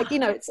just like,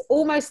 it's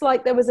almost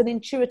like there was an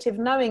intuitive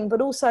knowing,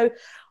 but also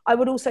I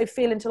would also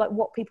feel into like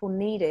what people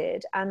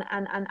needed and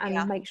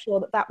make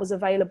sure that was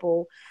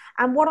available.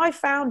 And what I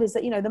found is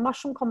that, the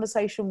mushroom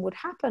conversation would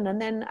happen. And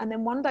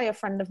then one day a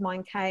friend of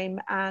mine came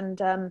and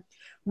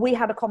we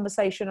had a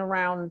conversation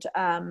around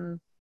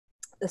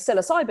the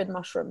psilocybin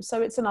mushroom.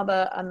 So it's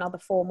another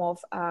form of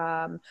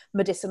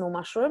medicinal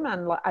mushroom,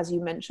 and like, as you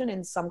mentioned,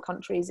 in some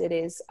countries it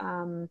is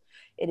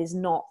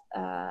not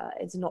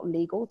it's not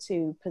legal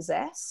to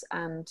possess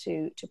and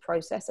to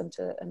process and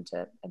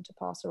to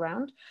pass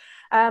around.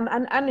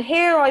 And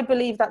here I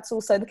believe that's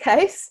also the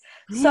case.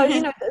 So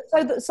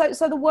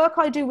so the work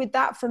I do with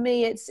that, for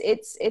me, it's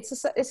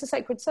a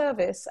sacred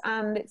service,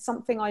 and it's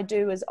something I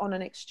do as on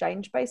an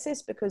exchange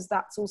basis, because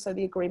that's also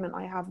the agreement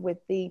I have with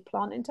the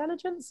plant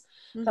intelligence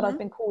that I've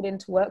been called in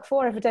to work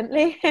for,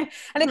 evidently. And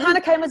it kind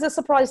of came as a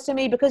surprise to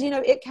me, because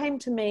it came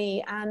to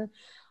me, and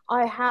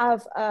I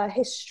have a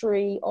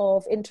history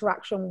of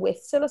interaction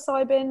with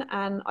psilocybin,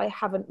 and I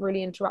haven't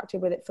really interacted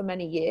with it for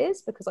many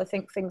years, because I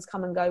think things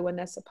come and go when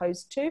they're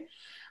supposed to.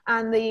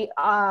 And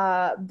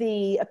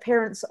the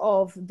appearance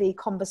of the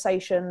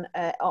conversation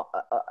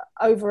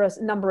over a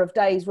number of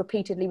days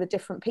repeatedly with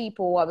different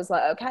people, I was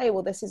like, okay,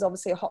 well, this is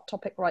obviously a hot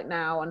topic right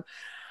now. And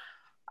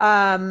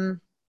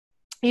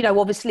You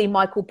know, obviously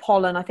Michael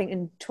Pollan, I think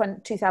in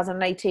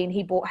 2018,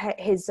 he brought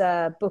his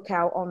book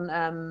out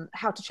on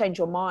how to change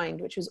your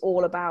mind, which was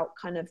all about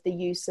kind of the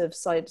use of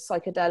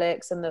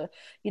psychedelics and the,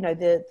 you know,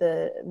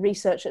 the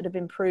research that had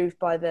been proved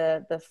by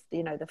the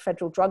you know, the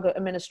Federal Drug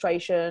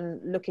Administration,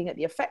 looking at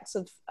the effects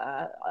of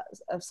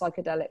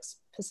psychedelics,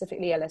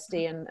 specifically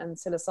LSD and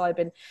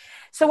psilocybin.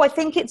 So I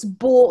think it's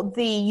brought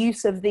the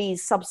use of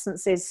these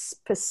substances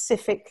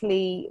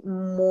specifically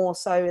more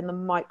so in the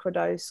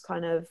microdose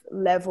kind of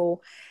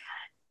level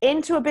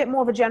into a bit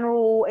more of a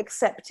general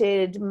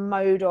accepted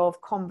mode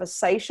of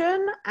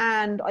conversation.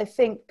 And I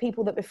think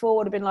people that before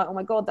would have been like, oh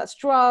my God, that's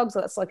drugs, or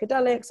that's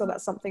psychedelics, or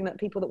that's something that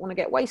people that want to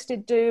get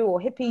wasted do,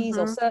 or hippies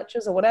or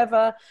searchers or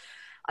whatever.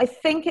 I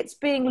think it's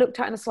being looked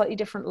at in a slightly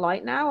different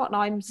light now. And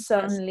I've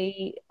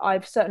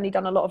certainly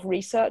done a lot of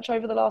research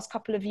over the last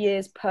couple of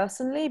years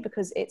personally,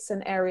 because it's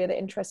an area that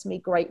interests me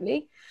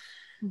greatly.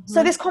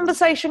 So this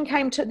conversation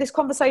came to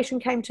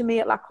me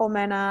at La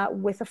Colmena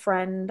with a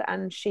friend,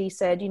 and she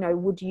said, you know,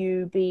 would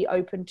you be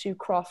open to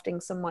crafting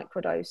some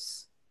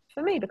microdose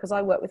for me? Because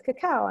I work with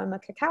cacao. I'm a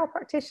cacao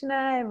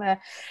practitioner.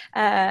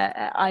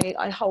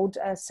 I hold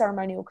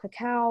ceremonial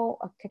cacao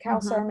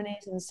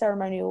ceremonies and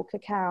ceremonial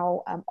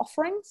cacao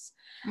offerings.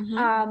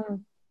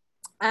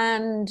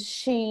 And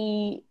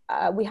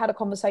we had a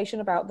conversation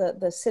about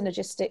the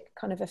synergistic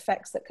kind of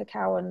effects that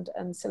cacao and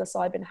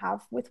psilocybin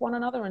have with one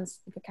another, and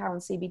cacao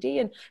and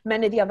CBD and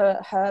many of the other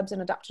herbs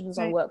and adaptogens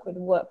I work with,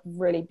 and work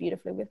really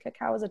beautifully with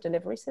cacao as a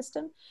delivery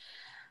system.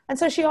 And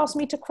so she asked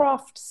me to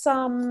craft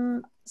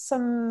some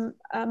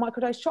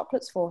microdose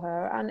chocolates for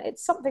her, and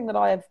it's something that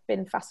I have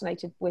been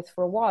fascinated with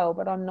for a while,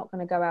 but I'm not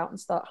going to go out and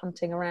start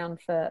hunting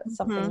around for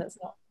something that's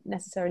not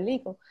necessarily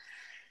legal.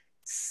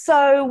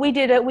 So we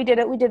did a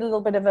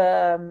little bit of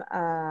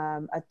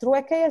a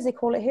trueque, as they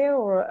call it here,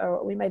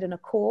 or we made an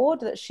accord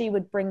that she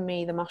would bring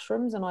me the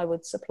mushrooms and I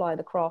would supply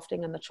the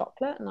crafting and the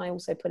chocolate. And I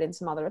also put in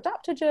some other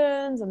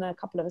adaptogens and a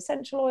couple of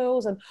essential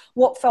oils, and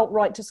what felt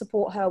right to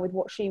support her with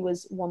what she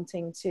was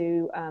wanting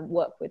to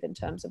work with in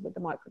terms of with the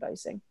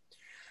microdosing.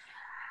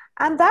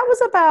 And that was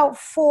about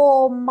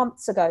 4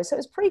 months ago. So it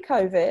was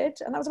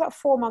pre-COVID, and that was about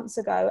 4 months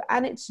ago.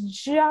 And it's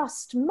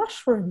just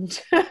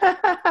mushroomed.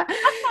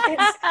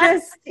 It's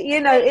just,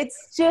 you know,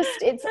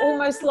 it's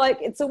almost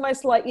like,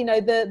 you know,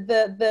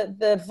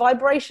 the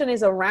vibration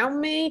is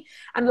around me.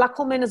 And La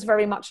Colmena is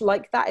very much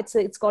like that.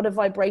 It's got a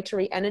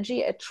vibratory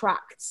energy. It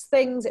attracts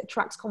things. It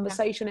attracts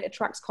conversation. It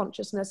attracts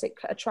consciousness. It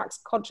attracts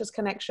conscious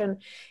connection.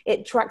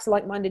 It attracts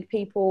like-minded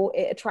people.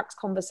 It attracts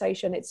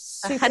conversation.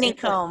 It's super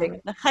honeycomb.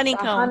 The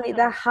honeycomb.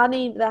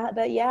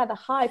 The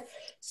hive.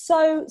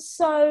 So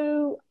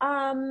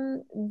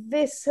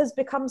this has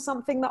become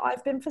something that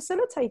I've been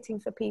facilitating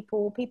for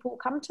people. People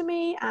come to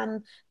me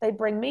and they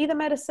bring me the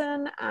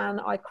medicine,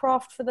 and I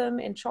craft for them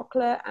in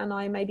chocolate, and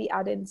I maybe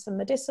add in some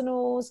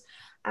medicinals,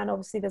 and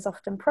obviously there's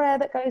often prayer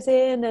that goes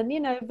in, and, you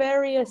know,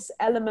 various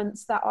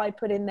elements that I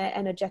put in there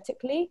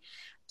energetically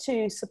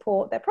to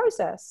support their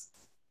process.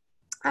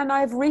 And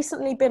I've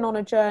recently been on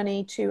a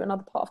journey to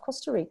another part of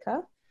Costa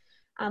Rica,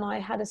 and I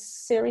had a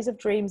series of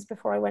dreams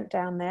before I went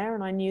down there,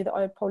 and I knew that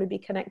I would probably be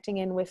connecting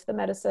in with the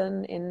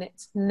medicine in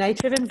its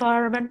native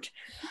environment.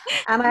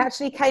 And I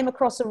actually came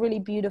across a really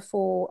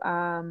beautiful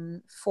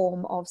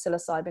form of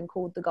psilocybin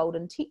called the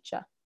Golden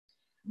Teacher.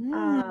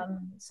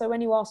 So when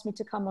you asked me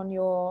to come on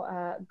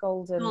your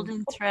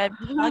Golden Thread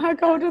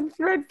Golden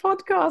Thread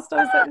podcast,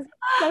 I was like, this is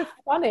so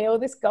funny, all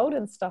this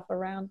golden stuff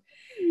around.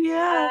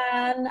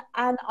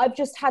 And I've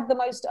just had the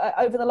most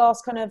over the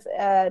last kind of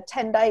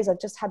 10 days,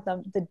 I've just had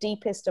the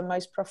deepest and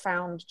most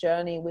profound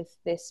journey with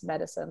this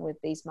medicine, with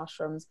these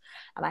mushrooms,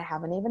 and I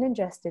haven't even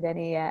ingested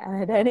any yet.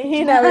 And any,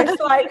 you know,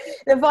 it's like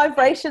the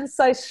vibration's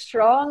so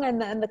strong,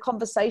 and the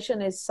conversation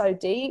is so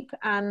deep,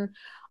 and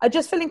I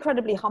just feel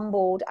incredibly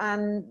humbled.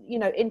 And, you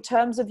know, in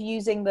terms of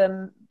using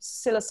the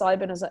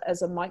psilocybin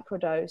as a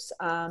microdose,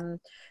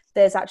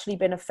 there's actually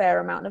been a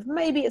fair amount of,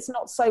 maybe it's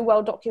not so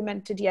well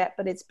documented yet,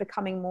 but it's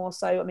becoming more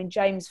so. I mean,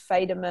 James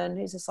Federman,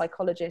 who's a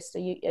psychologist,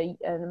 an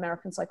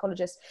American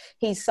psychologist,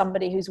 he's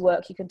somebody whose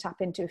work you can tap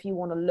into if you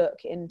want to look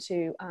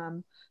into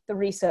the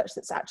research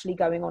that's actually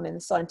going on in the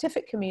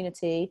scientific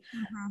community.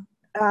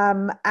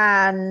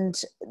 And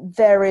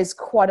there is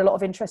quite a lot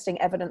of interesting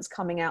evidence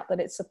coming out that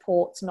it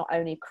supports not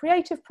only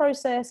creative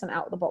process and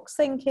out-of-the-box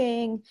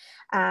thinking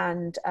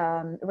and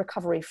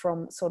recovery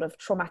from sort of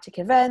traumatic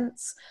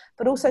events,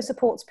 but also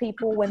supports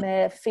people when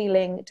they're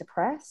feeling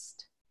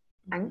depressed,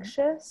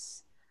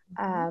 anxious,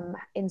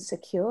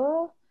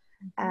 insecure,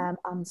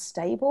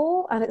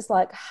 unstable. And it's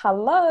like,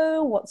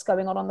 hello, what's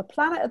going on the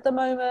planet at the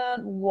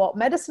moment? What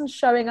medicine's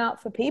showing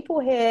up for people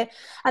here?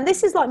 And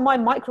this is like my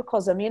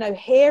microcosm, you know,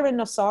 here in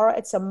Nosara,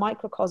 it's a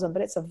microcosm,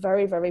 but it's a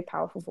very, very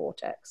powerful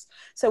vortex.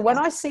 So when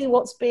I see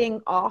what's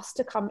being asked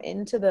to come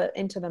into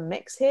the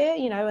mix here,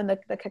 you know, and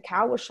the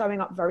cacao was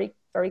showing up very,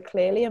 very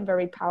clearly and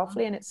very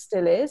powerfully, and it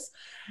still is.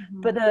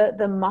 But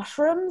the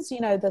mushrooms,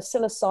 you know, the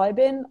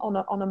psilocybin on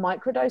a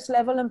microdose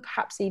level, and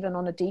perhaps even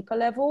on a deeper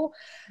level,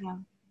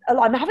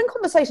 I'm having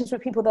conversations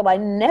with people that I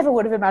never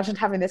would have imagined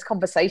having this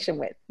conversation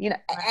with,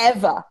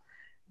 ever,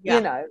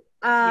 Yeah.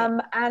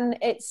 and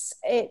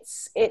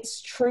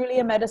it's truly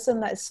a medicine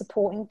that is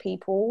supporting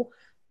people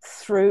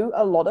through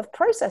a lot of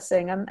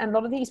processing, and a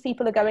lot of these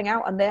people are going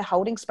out and they're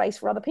holding space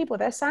for other people.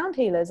 They're sound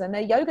healers, and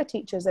they're yoga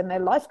teachers, and they're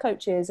life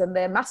coaches, and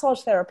they're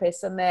massage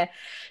therapists, and they're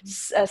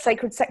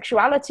sacred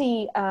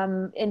sexuality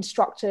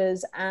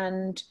instructors.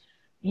 And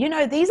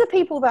these are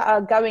people that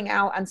are going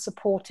out and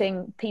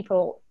supporting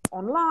people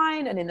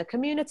online and in the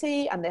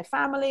community and their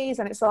families.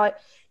 And it's like,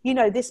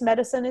 this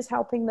medicine is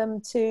helping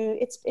them to,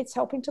 it's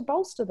helping to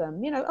bolster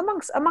them,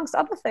 amongst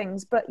other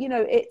things. But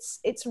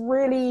it's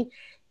really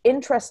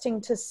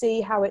interesting to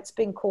see how it's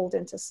been called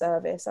into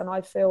service. And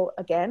I feel,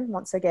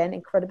 once again,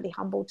 incredibly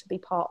humbled to be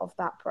part of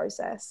that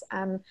process.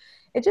 And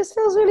it just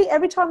feels really,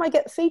 every time I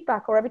get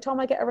feedback or every time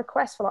I get a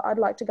request for, like, I'd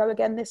like to go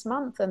again this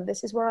month, and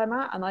this is where I'm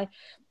at. And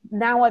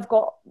now I've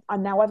got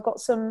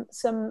some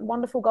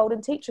wonderful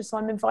golden teachers. So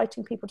I'm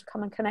inviting people to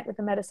come and connect with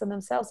the medicine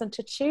themselves and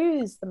to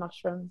choose the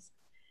mushrooms.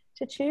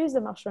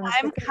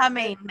 I'm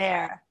coming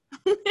there.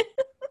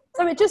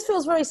 So it just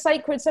feels very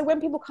sacred. So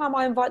when people come,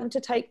 I invite them to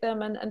take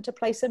them and to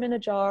place them in a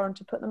jar and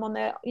to put them on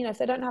their, if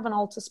they don't have an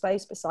altar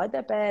space beside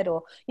their bed,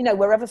 or,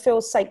 wherever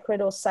feels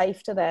sacred or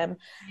safe to them,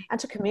 and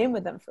to commune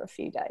with them for a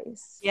few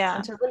days. Yeah.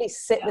 And to really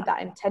sit with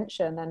that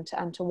intention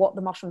and to what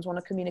the mushrooms want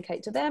to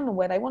communicate to them and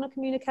where they want to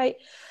communicate.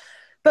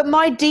 But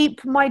my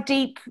deep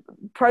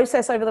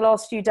process over the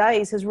last few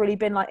days has really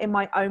been, like, in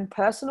my own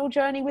personal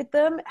journey with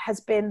them,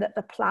 has been that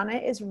the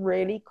planet is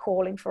really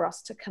calling for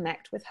us to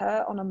connect with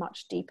her on a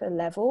much deeper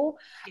level.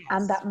 Yes.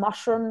 And that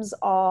mushrooms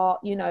are,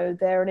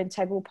 they're an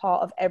integral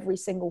part of every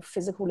single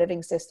physical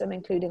living system,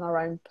 including our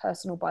own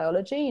personal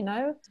biology,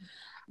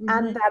 Mm-hmm.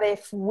 And that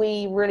if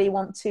we really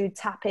want to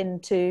tap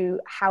into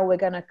how we're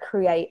going to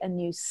create a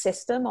new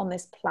system on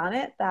this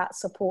planet that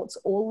supports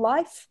all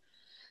life,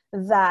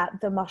 that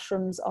the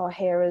mushrooms are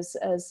here as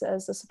a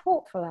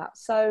support for that.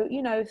 So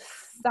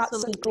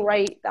that's a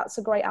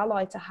great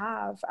ally to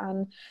have,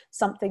 and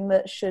something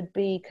that should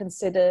be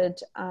considered,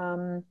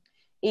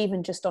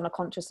 even just on a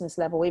consciousness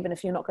level. Even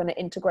if you're not going to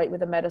integrate with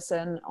the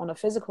medicine on a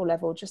physical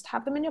level, just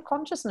have them in your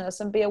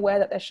consciousness and be aware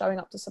that they're showing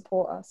up to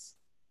support us.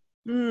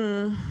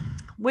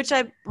 Which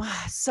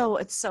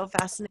it's so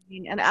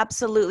fascinating, and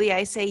absolutely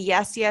I say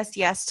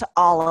yes to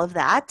all of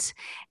that.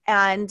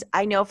 And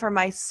I know for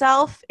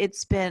myself,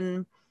 it's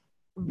been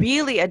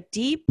really a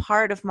deep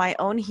part of my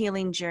own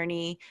healing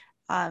journey,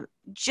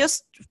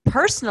 just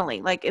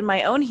personally, like in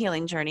my own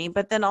healing journey,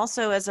 but then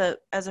also as a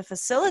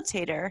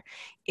facilitator,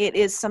 it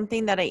is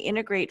something that I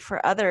integrate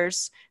for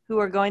others who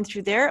are going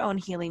through their own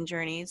healing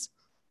journeys,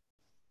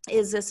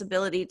 is this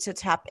ability to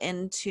tap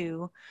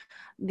into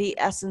the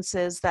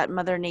essences that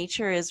Mother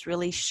Nature is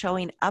really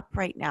showing up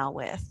right now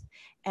with.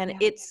 And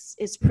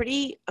it's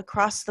pretty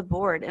across the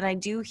board. And I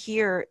do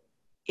hear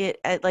it,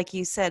 like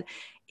you said,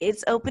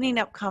 it's opening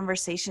up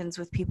conversations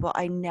with people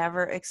I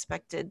never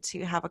expected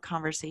to have a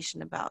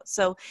conversation about.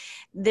 So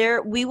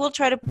we will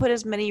try to put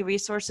as many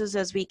resources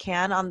as we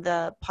can on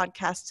the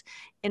podcast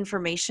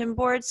information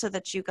board, so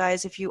that you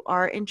guys, if you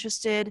are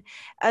interested,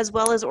 as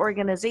well as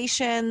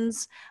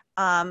organizations,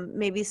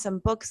 maybe some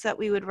books that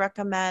we would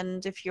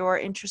recommend if you're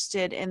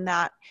interested in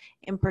that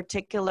in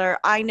particular.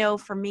 I know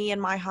for me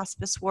in my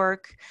hospice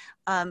work,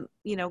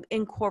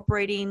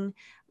 incorporating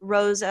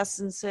rose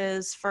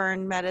essences,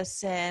 fern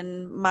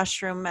medicine,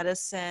 mushroom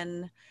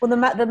medicine. Well,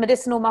 the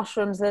medicinal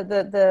mushrooms,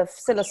 the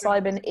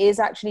psilocybin is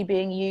actually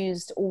being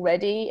used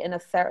already in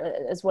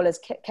as well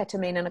as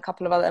ketamine and a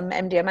couple of other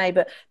MDMA,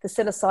 but the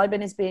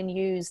psilocybin is being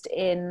used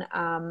in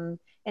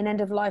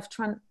end-of-life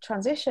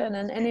transition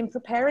and in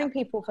preparing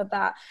people for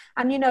that.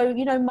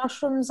 And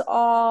mushrooms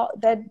are,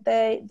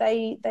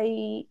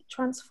 they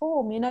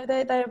transform.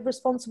 They're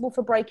responsible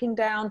for breaking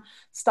down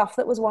stuff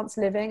that was once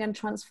living and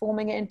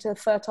transforming it into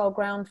fertile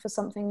ground for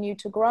something new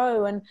to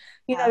grow. And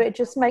it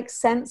just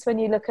makes sense when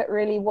you look at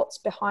really what's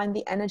behind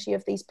the energy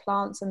of these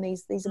plants and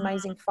these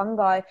amazing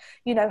fungi,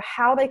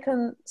 how they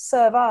can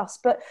serve us.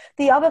 But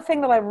the other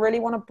thing that I really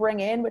want to bring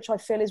in, which I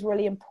feel is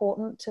really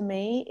important to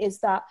me, is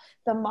that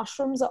the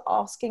mushrooms are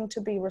asking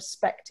to be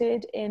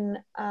respected in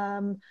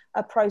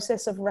a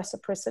process of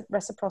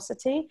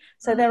reciprocity.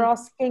 So they're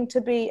asking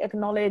to be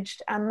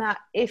acknowledged, and that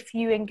if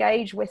you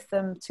engage with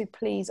them, to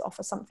please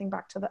offer something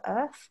back to the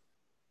earth.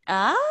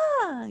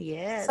 Ah,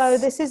 yes. So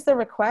this is the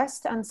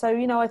request. And so,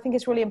 I think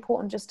it's really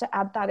important just to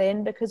add that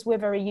in, because we're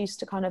very used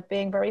to kind of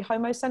being very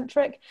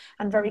homocentric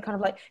and very kind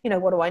of like,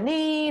 what do I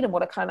need, and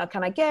what can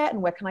I get,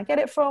 and where can I get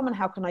it from, and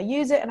how can I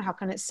use it, and how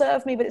can it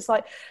serve me? But it's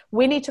like,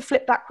 we need to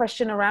flip that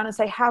question around and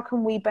say, how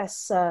can we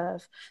best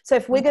serve? So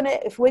if we're going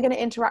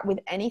to interact with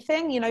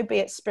anything, be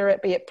it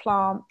spirit, be it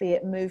plant, be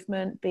it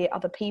movement, be it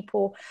other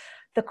people,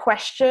 the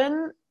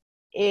question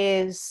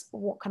is,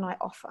 what can I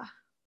offer?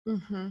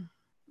 Mm-hmm.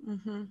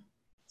 Mm-hmm.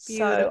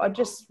 So I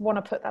just want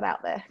to put that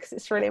out there because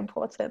it's really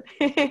important.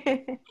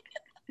 It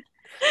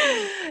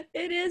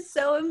is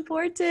so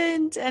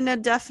important,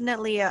 and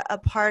definitely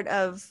a part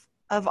of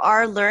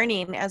our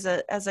learning as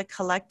a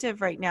collective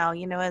right now,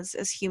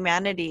 as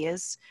humanity,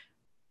 is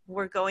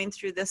we're going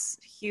through this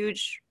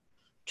huge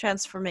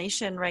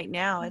transformation right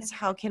now. It's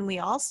how can we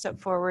all step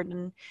forward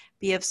and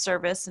be of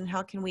service, and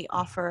how can we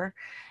offer?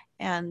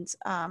 And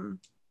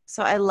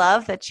so I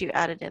love that you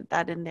added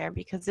that in there,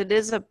 because it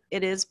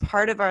is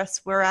part of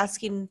us. We're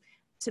asking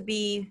to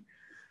be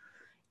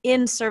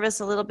in service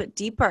a little bit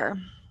deeper.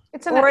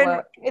 It's a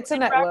network. It's a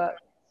network.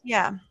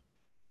 Yeah.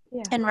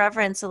 And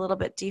reverence a little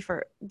bit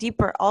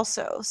deeper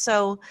also.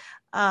 So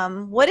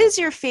what is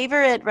your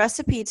favorite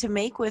recipe to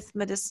make with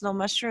medicinal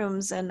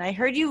mushrooms? And I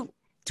heard you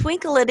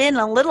twinkle it in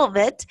a little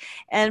bit.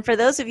 And for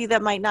those of you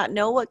that might not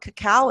know what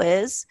cacao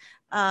is,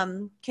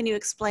 can you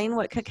explain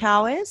what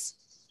cacao is?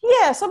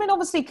 Yes, I mean,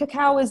 obviously,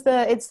 cacao is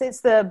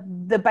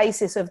the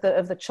basis of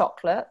the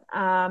chocolate.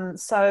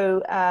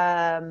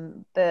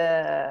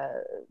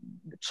 The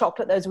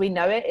chocolate, as we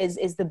know it,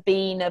 is the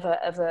bean of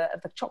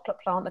a chocolate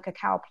plant, the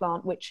cacao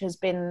plant, which has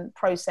been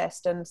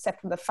processed, and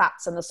the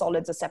fats and the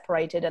solids are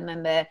separated, and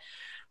then they're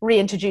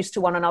reintroduced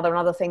to one another, and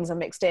other things are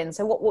mixed in.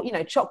 So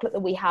what chocolate that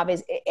we have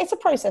it's a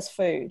processed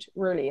food,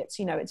 really. It's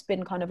it's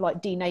been kind of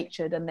like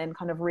denatured and then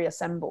kind of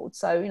reassembled.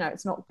 So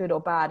it's not good or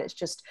bad. It's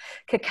just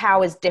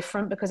cacao is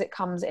different because it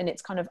comes in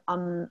its kind of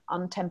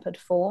untempered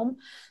form.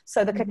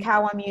 So the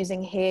cacao I'm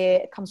using here,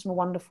 it comes from a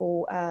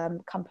wonderful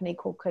company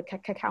called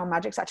Cacao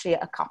Magic. It's actually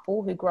a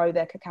couple who grow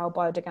their cacao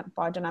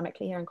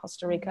biodynamically here in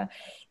Costa Rica.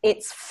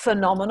 It's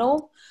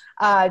phenomenal.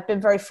 I've been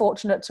very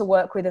fortunate to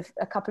work with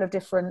a couple of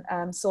different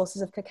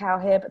sources of cacao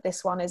here, but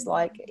this one is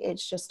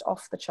it's just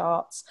off the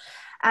charts.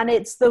 And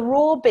it's the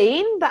raw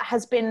bean that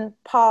has been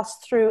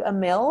passed through a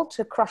mill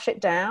to crush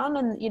it down.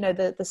 And,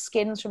 the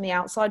skins from the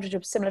outside, which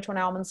are similar to an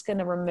almond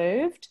skin, are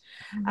removed.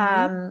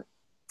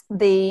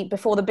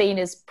 Before the bean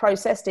is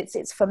processed,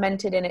 it's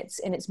fermented in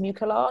its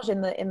mucilage in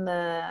the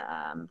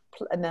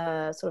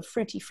sort of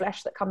fruity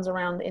flesh that comes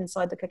around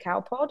inside the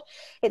cacao pod.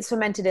 It's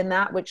fermented in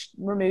that, which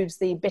removes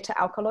the bitter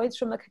alkaloids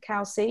from the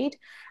cacao seed,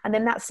 and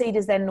then that seed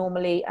is then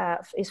normally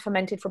is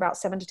fermented for about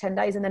 7 to 10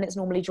 days, and then it's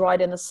normally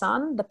dried in the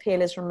sun. The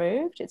peel is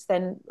removed. It's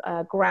then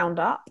ground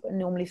up,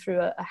 normally through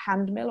a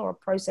hand mill or a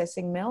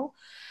processing mill,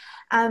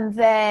 and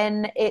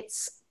then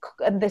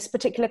and this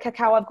particular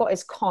cacao I've got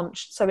is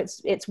conched, so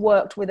it's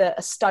worked with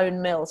a stone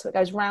mill, so it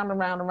goes round and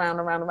round and round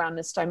and round and round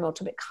this stone mill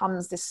till it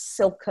becomes this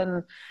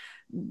silken,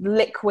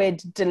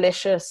 liquid,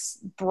 delicious,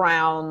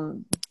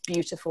 brown,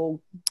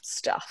 beautiful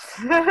stuff.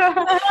 So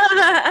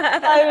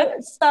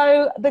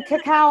the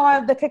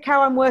cacao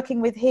I'm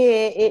working with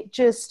here,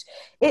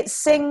 it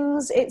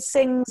sings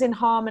in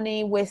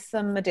harmony with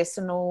the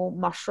medicinal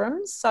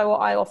mushrooms. So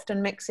I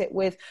often mix it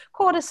with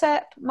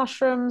cordyceps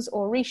mushrooms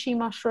or reishi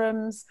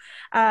mushrooms.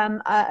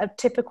 A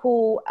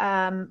typical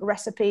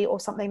recipe, or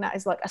something that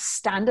is like a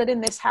standard in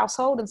this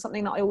household, and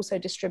something that I also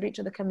distribute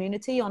to the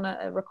community on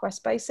a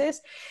request basis,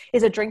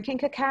 is a drinking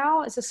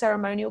cacao. It's a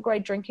ceremonial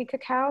grade drinking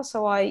cacao.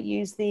 So I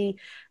use it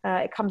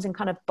comes in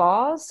kind of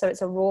bars. So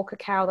it's a raw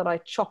cacao that I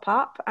chop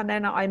up, and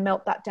then I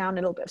melt that down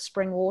in a little bit of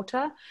spring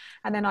water.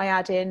 And then I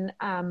add in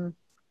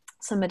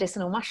some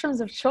medicinal mushrooms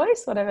of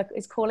choice, whatever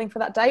is calling for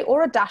that day,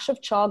 or a dash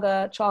of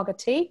chaga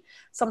tea.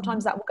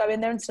 Sometimes that will go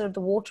in there instead of the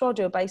water. I'll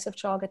do a base of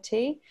chaga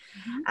tea.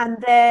 And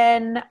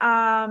then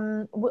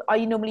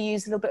I normally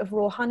use a little bit of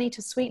raw honey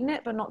to sweeten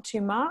it, but not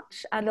too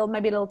much. And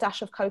maybe a little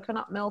dash of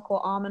coconut milk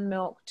or almond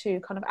milk to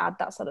kind of add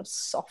that sort of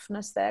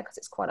softness there, because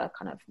it's quite a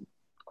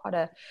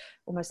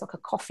almost like a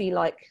coffee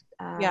like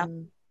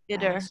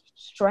bitter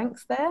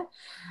strength there.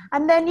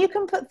 And then you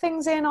can put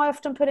things in. I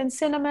often put in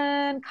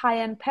cinnamon,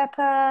 cayenne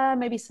pepper,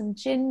 maybe some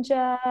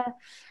ginger.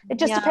 It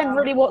just depends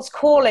really what's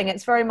calling.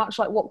 It's very much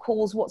like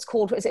what's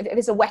called. If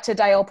it's a wetter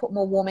day, I'll put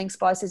more warming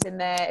spices in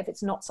there. If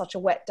it's not such a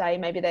wet day,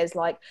 maybe there's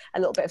like a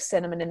little bit of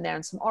cinnamon in there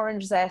and some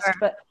orange zest.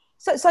 But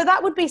so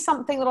that would be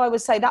something that I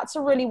would say that's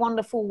a really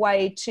wonderful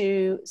way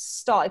to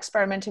start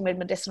experimenting with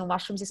medicinal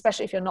mushrooms,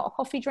 especially if you're not a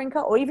coffee drinker,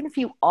 or even if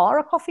you are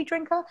a coffee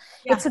drinker.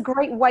 It's a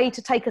great way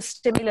to take a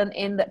stimulant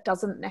in that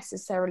doesn't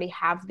necessarily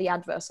have the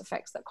adverse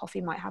effects that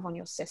coffee might have on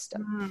your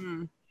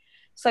system.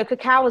 So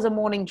cacao as a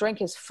morning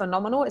drink is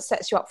phenomenal. It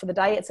sets you up for the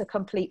day. It's a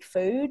complete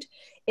food.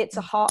 It's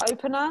a heart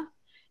opener.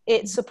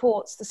 It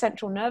supports the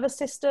central nervous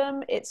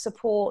system. It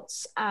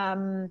supports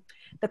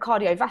the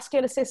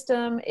cardiovascular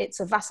system. It's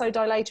a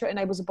vasodilator. It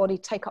enables the body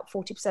to take up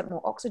 40%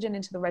 more oxygen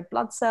into the red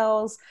blood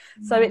cells.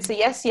 So it's a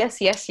yes, yes,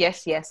 yes,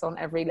 yes, yes on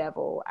every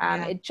level.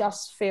 And it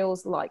just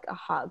feels like a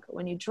hug.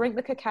 When you drink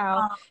the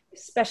cacao,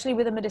 especially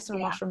with the medicinal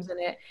mushrooms in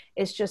it,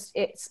 it's just,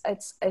 it's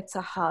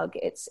a hug.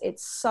 It's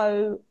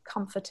so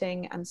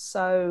comforting and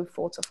so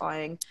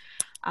fortifying.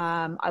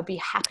 I'd be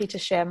happy to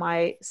share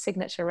my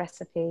signature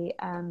recipe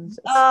and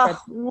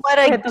what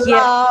a gift.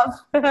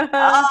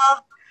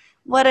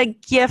 What a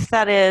gift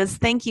that is.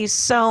 Thank you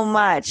so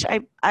much.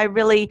 I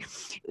really,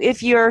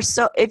 if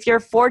you're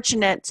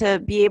fortunate to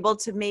be able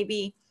to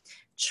maybe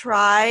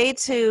try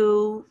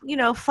to,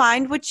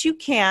 find what you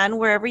can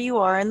wherever you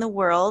are in the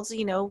world,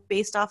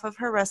 based off of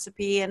her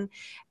recipe, and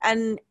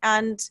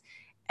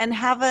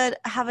have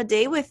a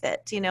day with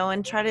it,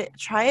 and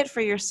try it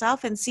for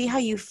yourself and see how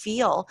you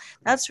feel.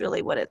 That's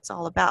really what it's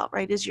all about,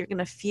 right? Is you're going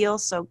to feel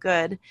so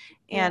good.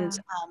 And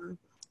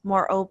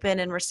more open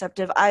and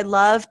receptive. I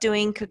love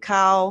doing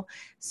cacao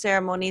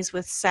ceremonies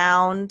with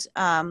sound.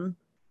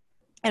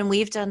 And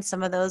we've done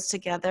some of those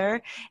together,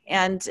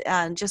 and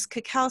just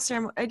cacao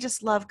ceremony. I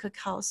just love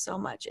cacao so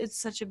much. It's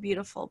such a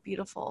beautiful,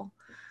 beautiful,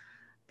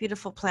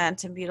 beautiful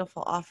plant and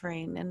beautiful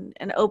offering,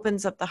 and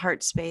opens up the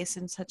heart space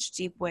in such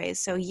deep ways.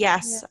 So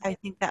yes, I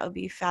think that would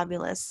be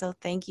fabulous. So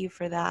thank you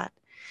for that.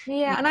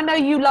 Yeah, and I know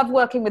you love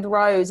working with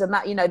rose, and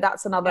that, you know,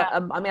 that's another.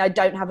 I mean, I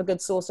don't have a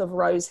good source of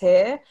rose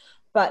here,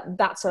 but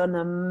that's an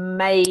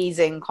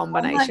amazing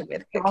combination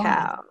with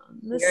cacao.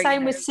 The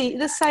same with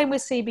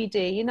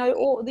CBD. You know,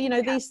 all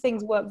these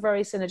things work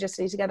very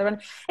synergistically together,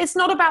 and it's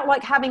not about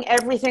like having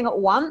everything at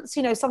once.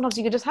 You know, sometimes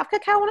you can just have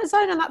cacao on its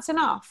own, and that's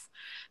enough.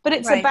 But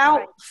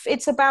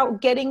it's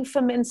about getting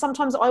from, and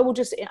sometimes I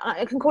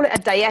can call it a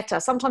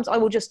dieta. Sometimes I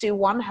will just do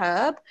one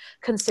herb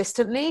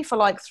consistently for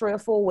like 3 or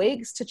 4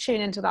 weeks to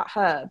tune into that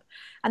herb.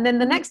 And then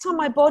the next time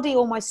my body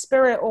or my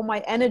spirit or my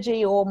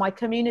energy or my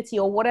community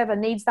or whatever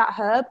needs that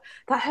herb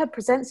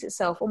presents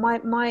itself. Or my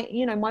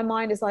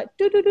mind is like,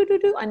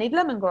 I need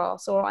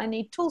lemongrass, or I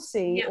need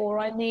tulsi, or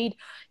I need,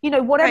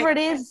 whatever it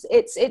is,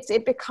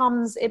 it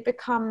becomes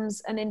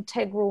an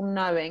integral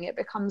knowing. It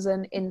becomes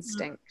an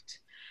instinct.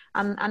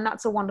 And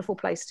that's a wonderful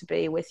place to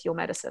be with your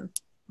medicine.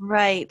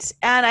 Right.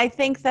 And I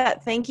think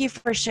that, thank you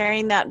for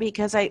sharing that,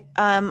 because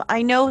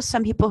I know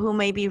some people who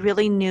may be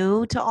really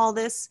new to all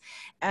this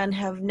and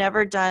have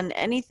never done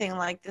anything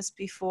like this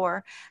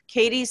before.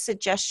 Katie's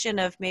suggestion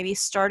of maybe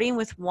starting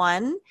with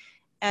one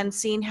and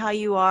seeing how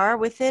you are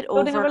with it.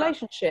 Building a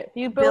relationship.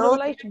 You build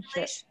a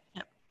relationship.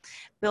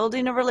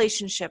 Building a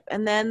relationship,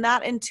 and then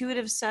that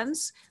intuitive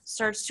sense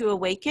starts to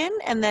awaken,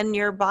 and then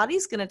your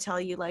body's going to tell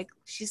you, like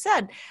she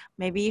said,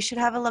 maybe you should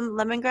have a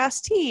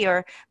lemongrass tea,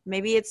 or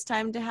maybe it's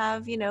time to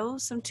have,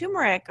 some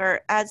turmeric,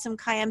 or add some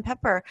cayenne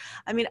pepper.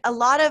 I mean, a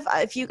lot of,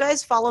 if you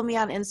guys follow me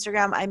on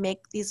Instagram, I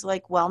make these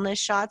like wellness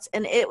shots,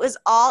 and it was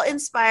all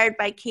inspired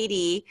by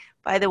Katy,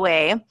 by the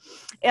way,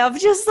 of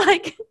just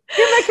like,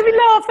 you're making me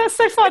laugh. That's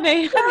so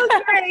funny.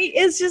 Great.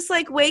 It's just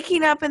like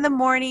waking up in the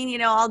morning,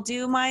 I'll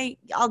do my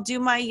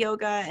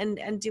yoga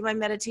and do my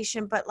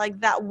meditation, but like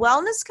that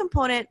wellness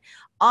component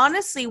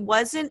honestly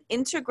wasn't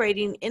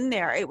integrating in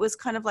there. It was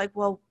kind of like,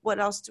 well, what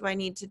else do I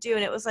need to do?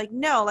 And it was like,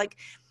 no, like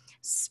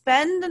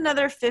spend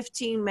another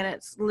 15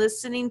 minutes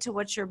listening to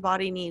what your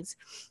body needs.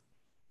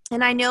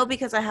 And I know,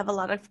 because I have a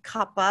lot of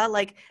kapha,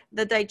 like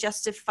the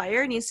digestive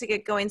fire needs to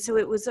get going. So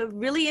it was a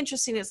really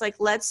interesting, it's like,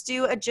 let's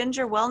do a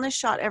ginger wellness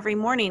shot every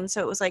morning.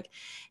 So it was like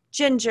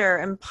ginger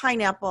and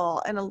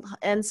pineapple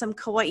and some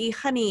Kauai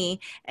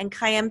honey and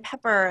cayenne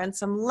pepper and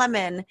some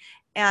lemon.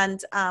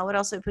 And what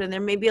else I put in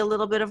there? Maybe a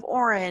little bit of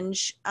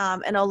orange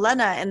and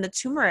olena and the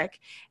turmeric,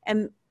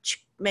 and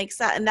makes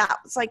that. And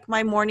that's like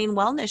my morning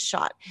wellness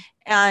shot.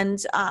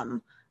 And,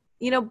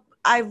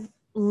 I've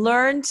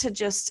learned to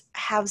just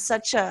have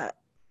such a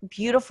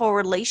beautiful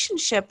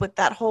relationship with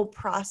that whole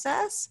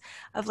process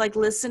of like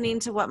listening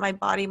to what my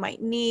body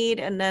might need,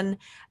 and then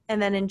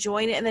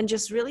enjoying it, and then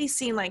just really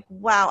seeing like,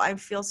 wow, I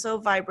feel so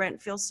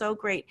vibrant, feel so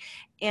great.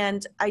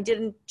 And I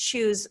didn't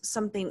choose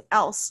something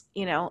else,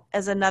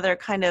 as another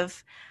kind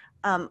of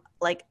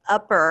like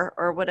upper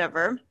or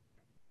whatever,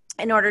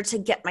 in order to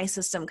get my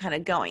system kind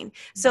of going.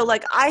 So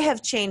like I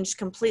have changed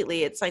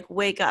completely. It's like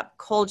wake up,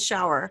 cold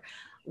shower,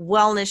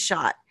 wellness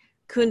shot,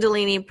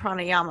 Kundalini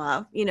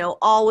pranayama,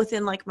 all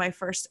within like my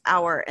first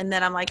hour. And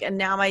then I'm like, and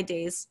now my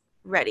day's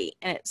ready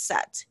and it's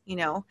set,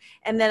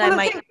 and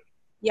then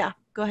yeah,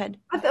 go ahead.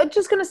 I'm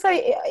just going to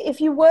say,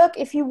 if you work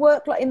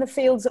like in the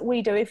fields that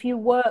we do, if you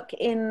work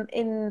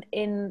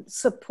in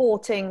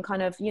supporting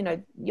kind of,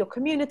 your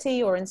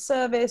community, or in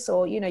service,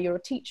 or, you're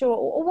a teacher,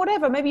 or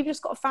whatever, maybe you've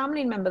just got a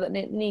family member that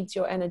needs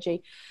your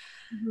energy.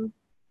 Mm-hmm.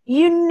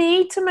 You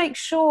need to make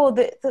sure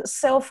that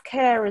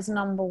self-care is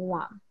number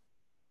one.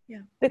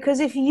 Yeah. Because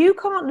if you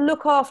can't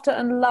look after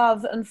and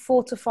love and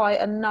fortify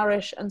and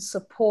nourish and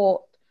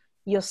support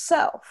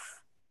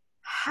yourself,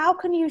 how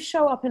can you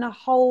show up in a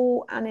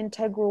whole and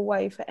integral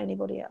way for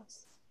anybody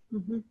else?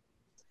 Mm-hmm.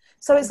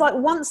 So it's like,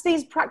 once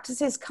these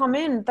practices come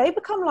in, they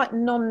become like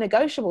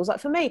non-negotiables. Like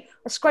for me,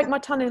 I scrape my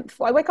tongue.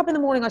 I wake up in the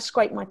morning, I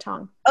scrape my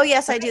tongue. Oh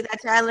yes, I do that.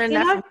 I learned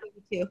that from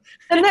you too.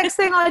 The next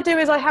thing I do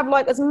is I have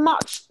like as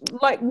much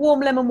like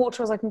warm lemon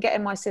water as I can get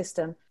in my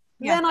system.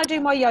 Yeah. Then I do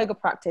my yoga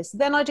practice.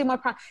 Then I do my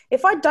practice.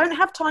 If I don't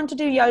have time to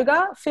do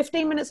yoga,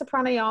 15 minutes of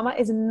pranayama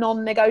is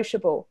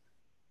non-negotiable.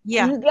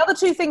 Yeah. And the other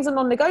 2 things are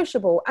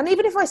non-negotiable. And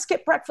even if I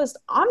skip breakfast,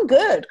 I'm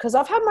good, because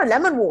I've had my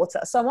lemon water.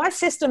 So my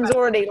system's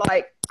already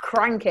like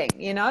cranking,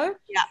 Yeah.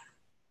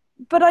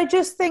 But I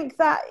just think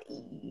that,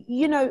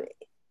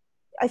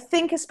 I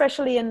think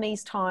especially in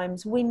these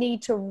times, we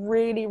need to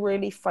really,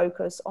 really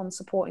focus on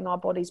supporting our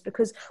bodies,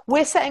 because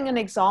we're setting an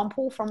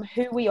example from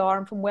who we are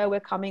and from where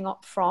we're coming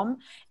up from,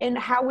 in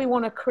how we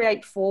want to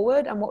create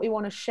forward and what we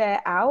want to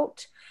share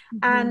out.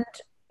 Mm-hmm. And,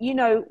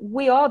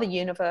 we are the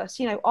universe,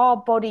 our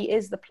body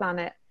is the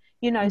planet,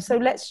 mm-hmm. So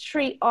let's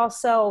treat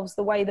ourselves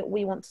the way that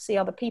we want to see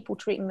other people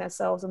treating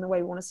themselves, and the way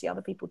we want to see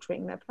other people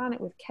treating their planet,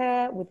 with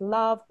care, with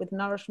love, with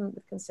nourishment,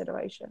 with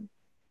consideration.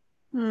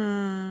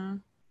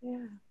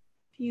 Yeah.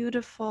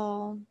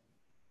 Beautiful.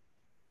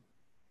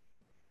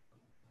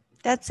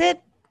 That's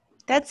it.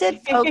 That's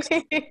it, folks.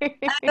 I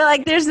feel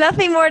like there's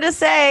nothing more to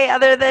say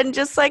other than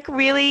just like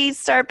really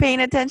start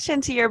paying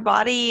attention to your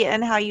body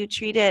and how you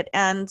treat it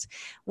and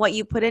what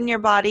you put in your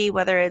body,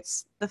 whether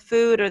it's the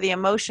food or the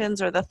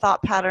emotions or the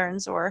thought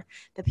patterns or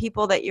the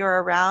people that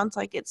you're around.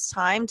 Like it's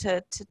time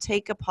to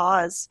take a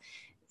pause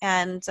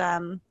and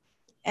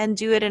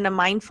do it in a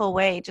mindful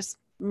way. Just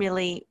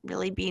really,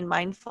 really being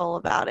mindful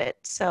about it.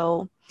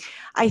 So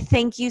I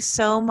thank you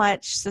so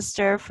much,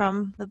 sister,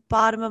 from the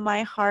bottom of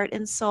my heart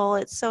and soul.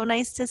 It's so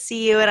nice to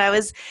see you. And I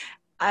was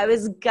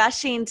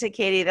gushing to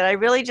Katy that I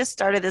really just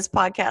started this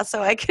podcast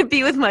so I could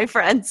be with my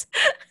friends.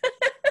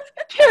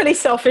 Purely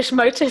selfish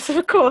motives,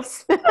 of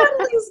course.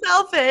 Totally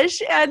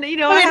selfish. And, you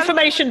know, No I have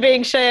information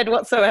being shared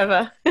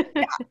whatsoever.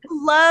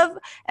 love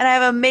and I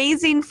have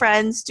amazing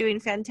friends doing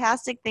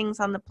fantastic things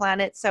on the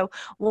planet. So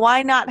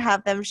why not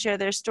have them share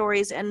their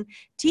stories and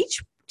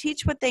teach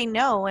what they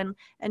know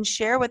and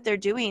share what they're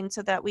doing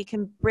so that we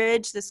can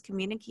bridge this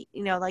community,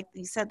 you know, like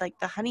you said, like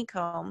the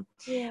honeycomb,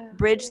 Yeah.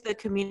 bridge the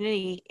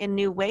community in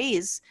new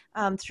ways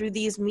through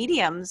these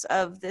mediums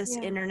of this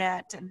Yeah.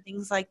 internet and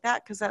things like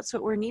that, because that's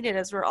what we're needed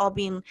as we're all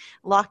being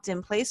locked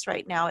in place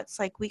right now. It's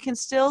like we can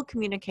still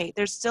communicate.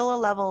 There's still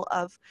a level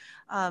of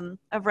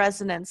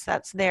resonance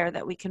that's there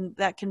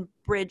that can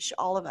bridge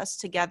all of us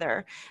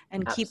together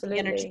and keep the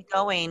energy Absolutely.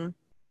 going.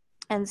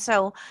 And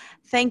so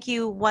thank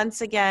you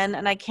once again.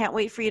 And I can't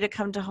wait for you to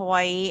come to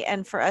Hawaii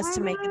and for us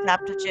to make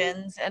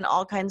adaptogens and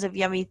all kinds of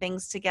yummy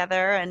things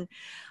together. And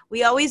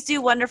we always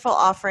do wonderful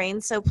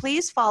offerings. So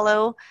please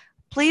follow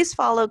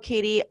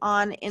Katy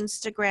on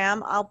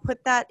Instagram. I'll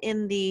put that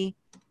in the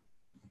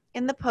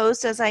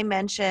post, as I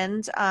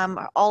mentioned,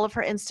 all of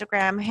her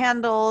Instagram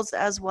handles,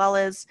 as well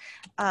as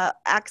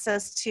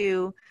access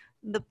to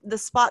the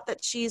spot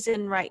that she's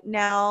in right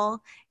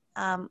now,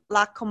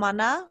 La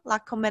Comana. La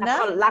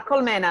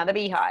Colmena, the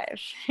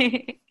beehive.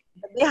 The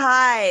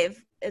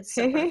Beehive. It's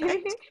so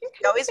perfect.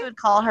 We always would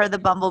call her the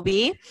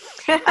bumblebee.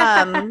 You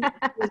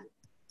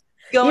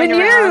Going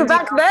knew around,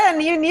 back then,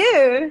 you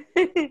knew.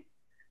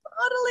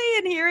 totally,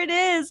 and here it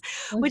is,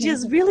 which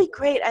is really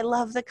great. I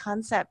love the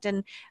concept.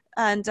 And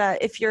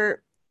if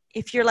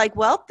you're like,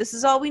 well, this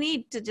is all we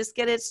need to just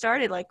get it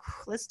started, like,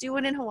 let's do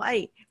it in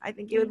Hawaii. I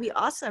think it would be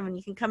awesome, and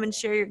you can come and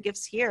share your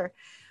gifts here.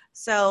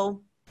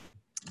 So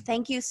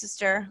thank you,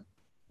 sister.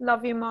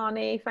 Love you,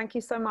 Marnie. Thank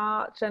you so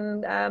much.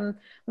 And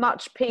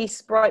much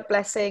peace, bright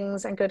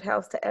blessings, and good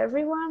health to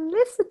everyone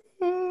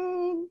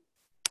listening.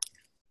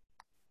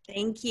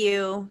 Thank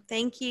you.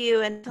 Thank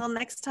you. Until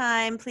next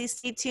time, please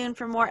stay tuned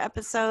for more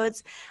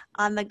episodes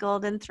on the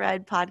Golden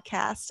Thread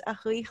podcast.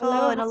 Ahui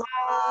ho and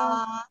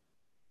aloha.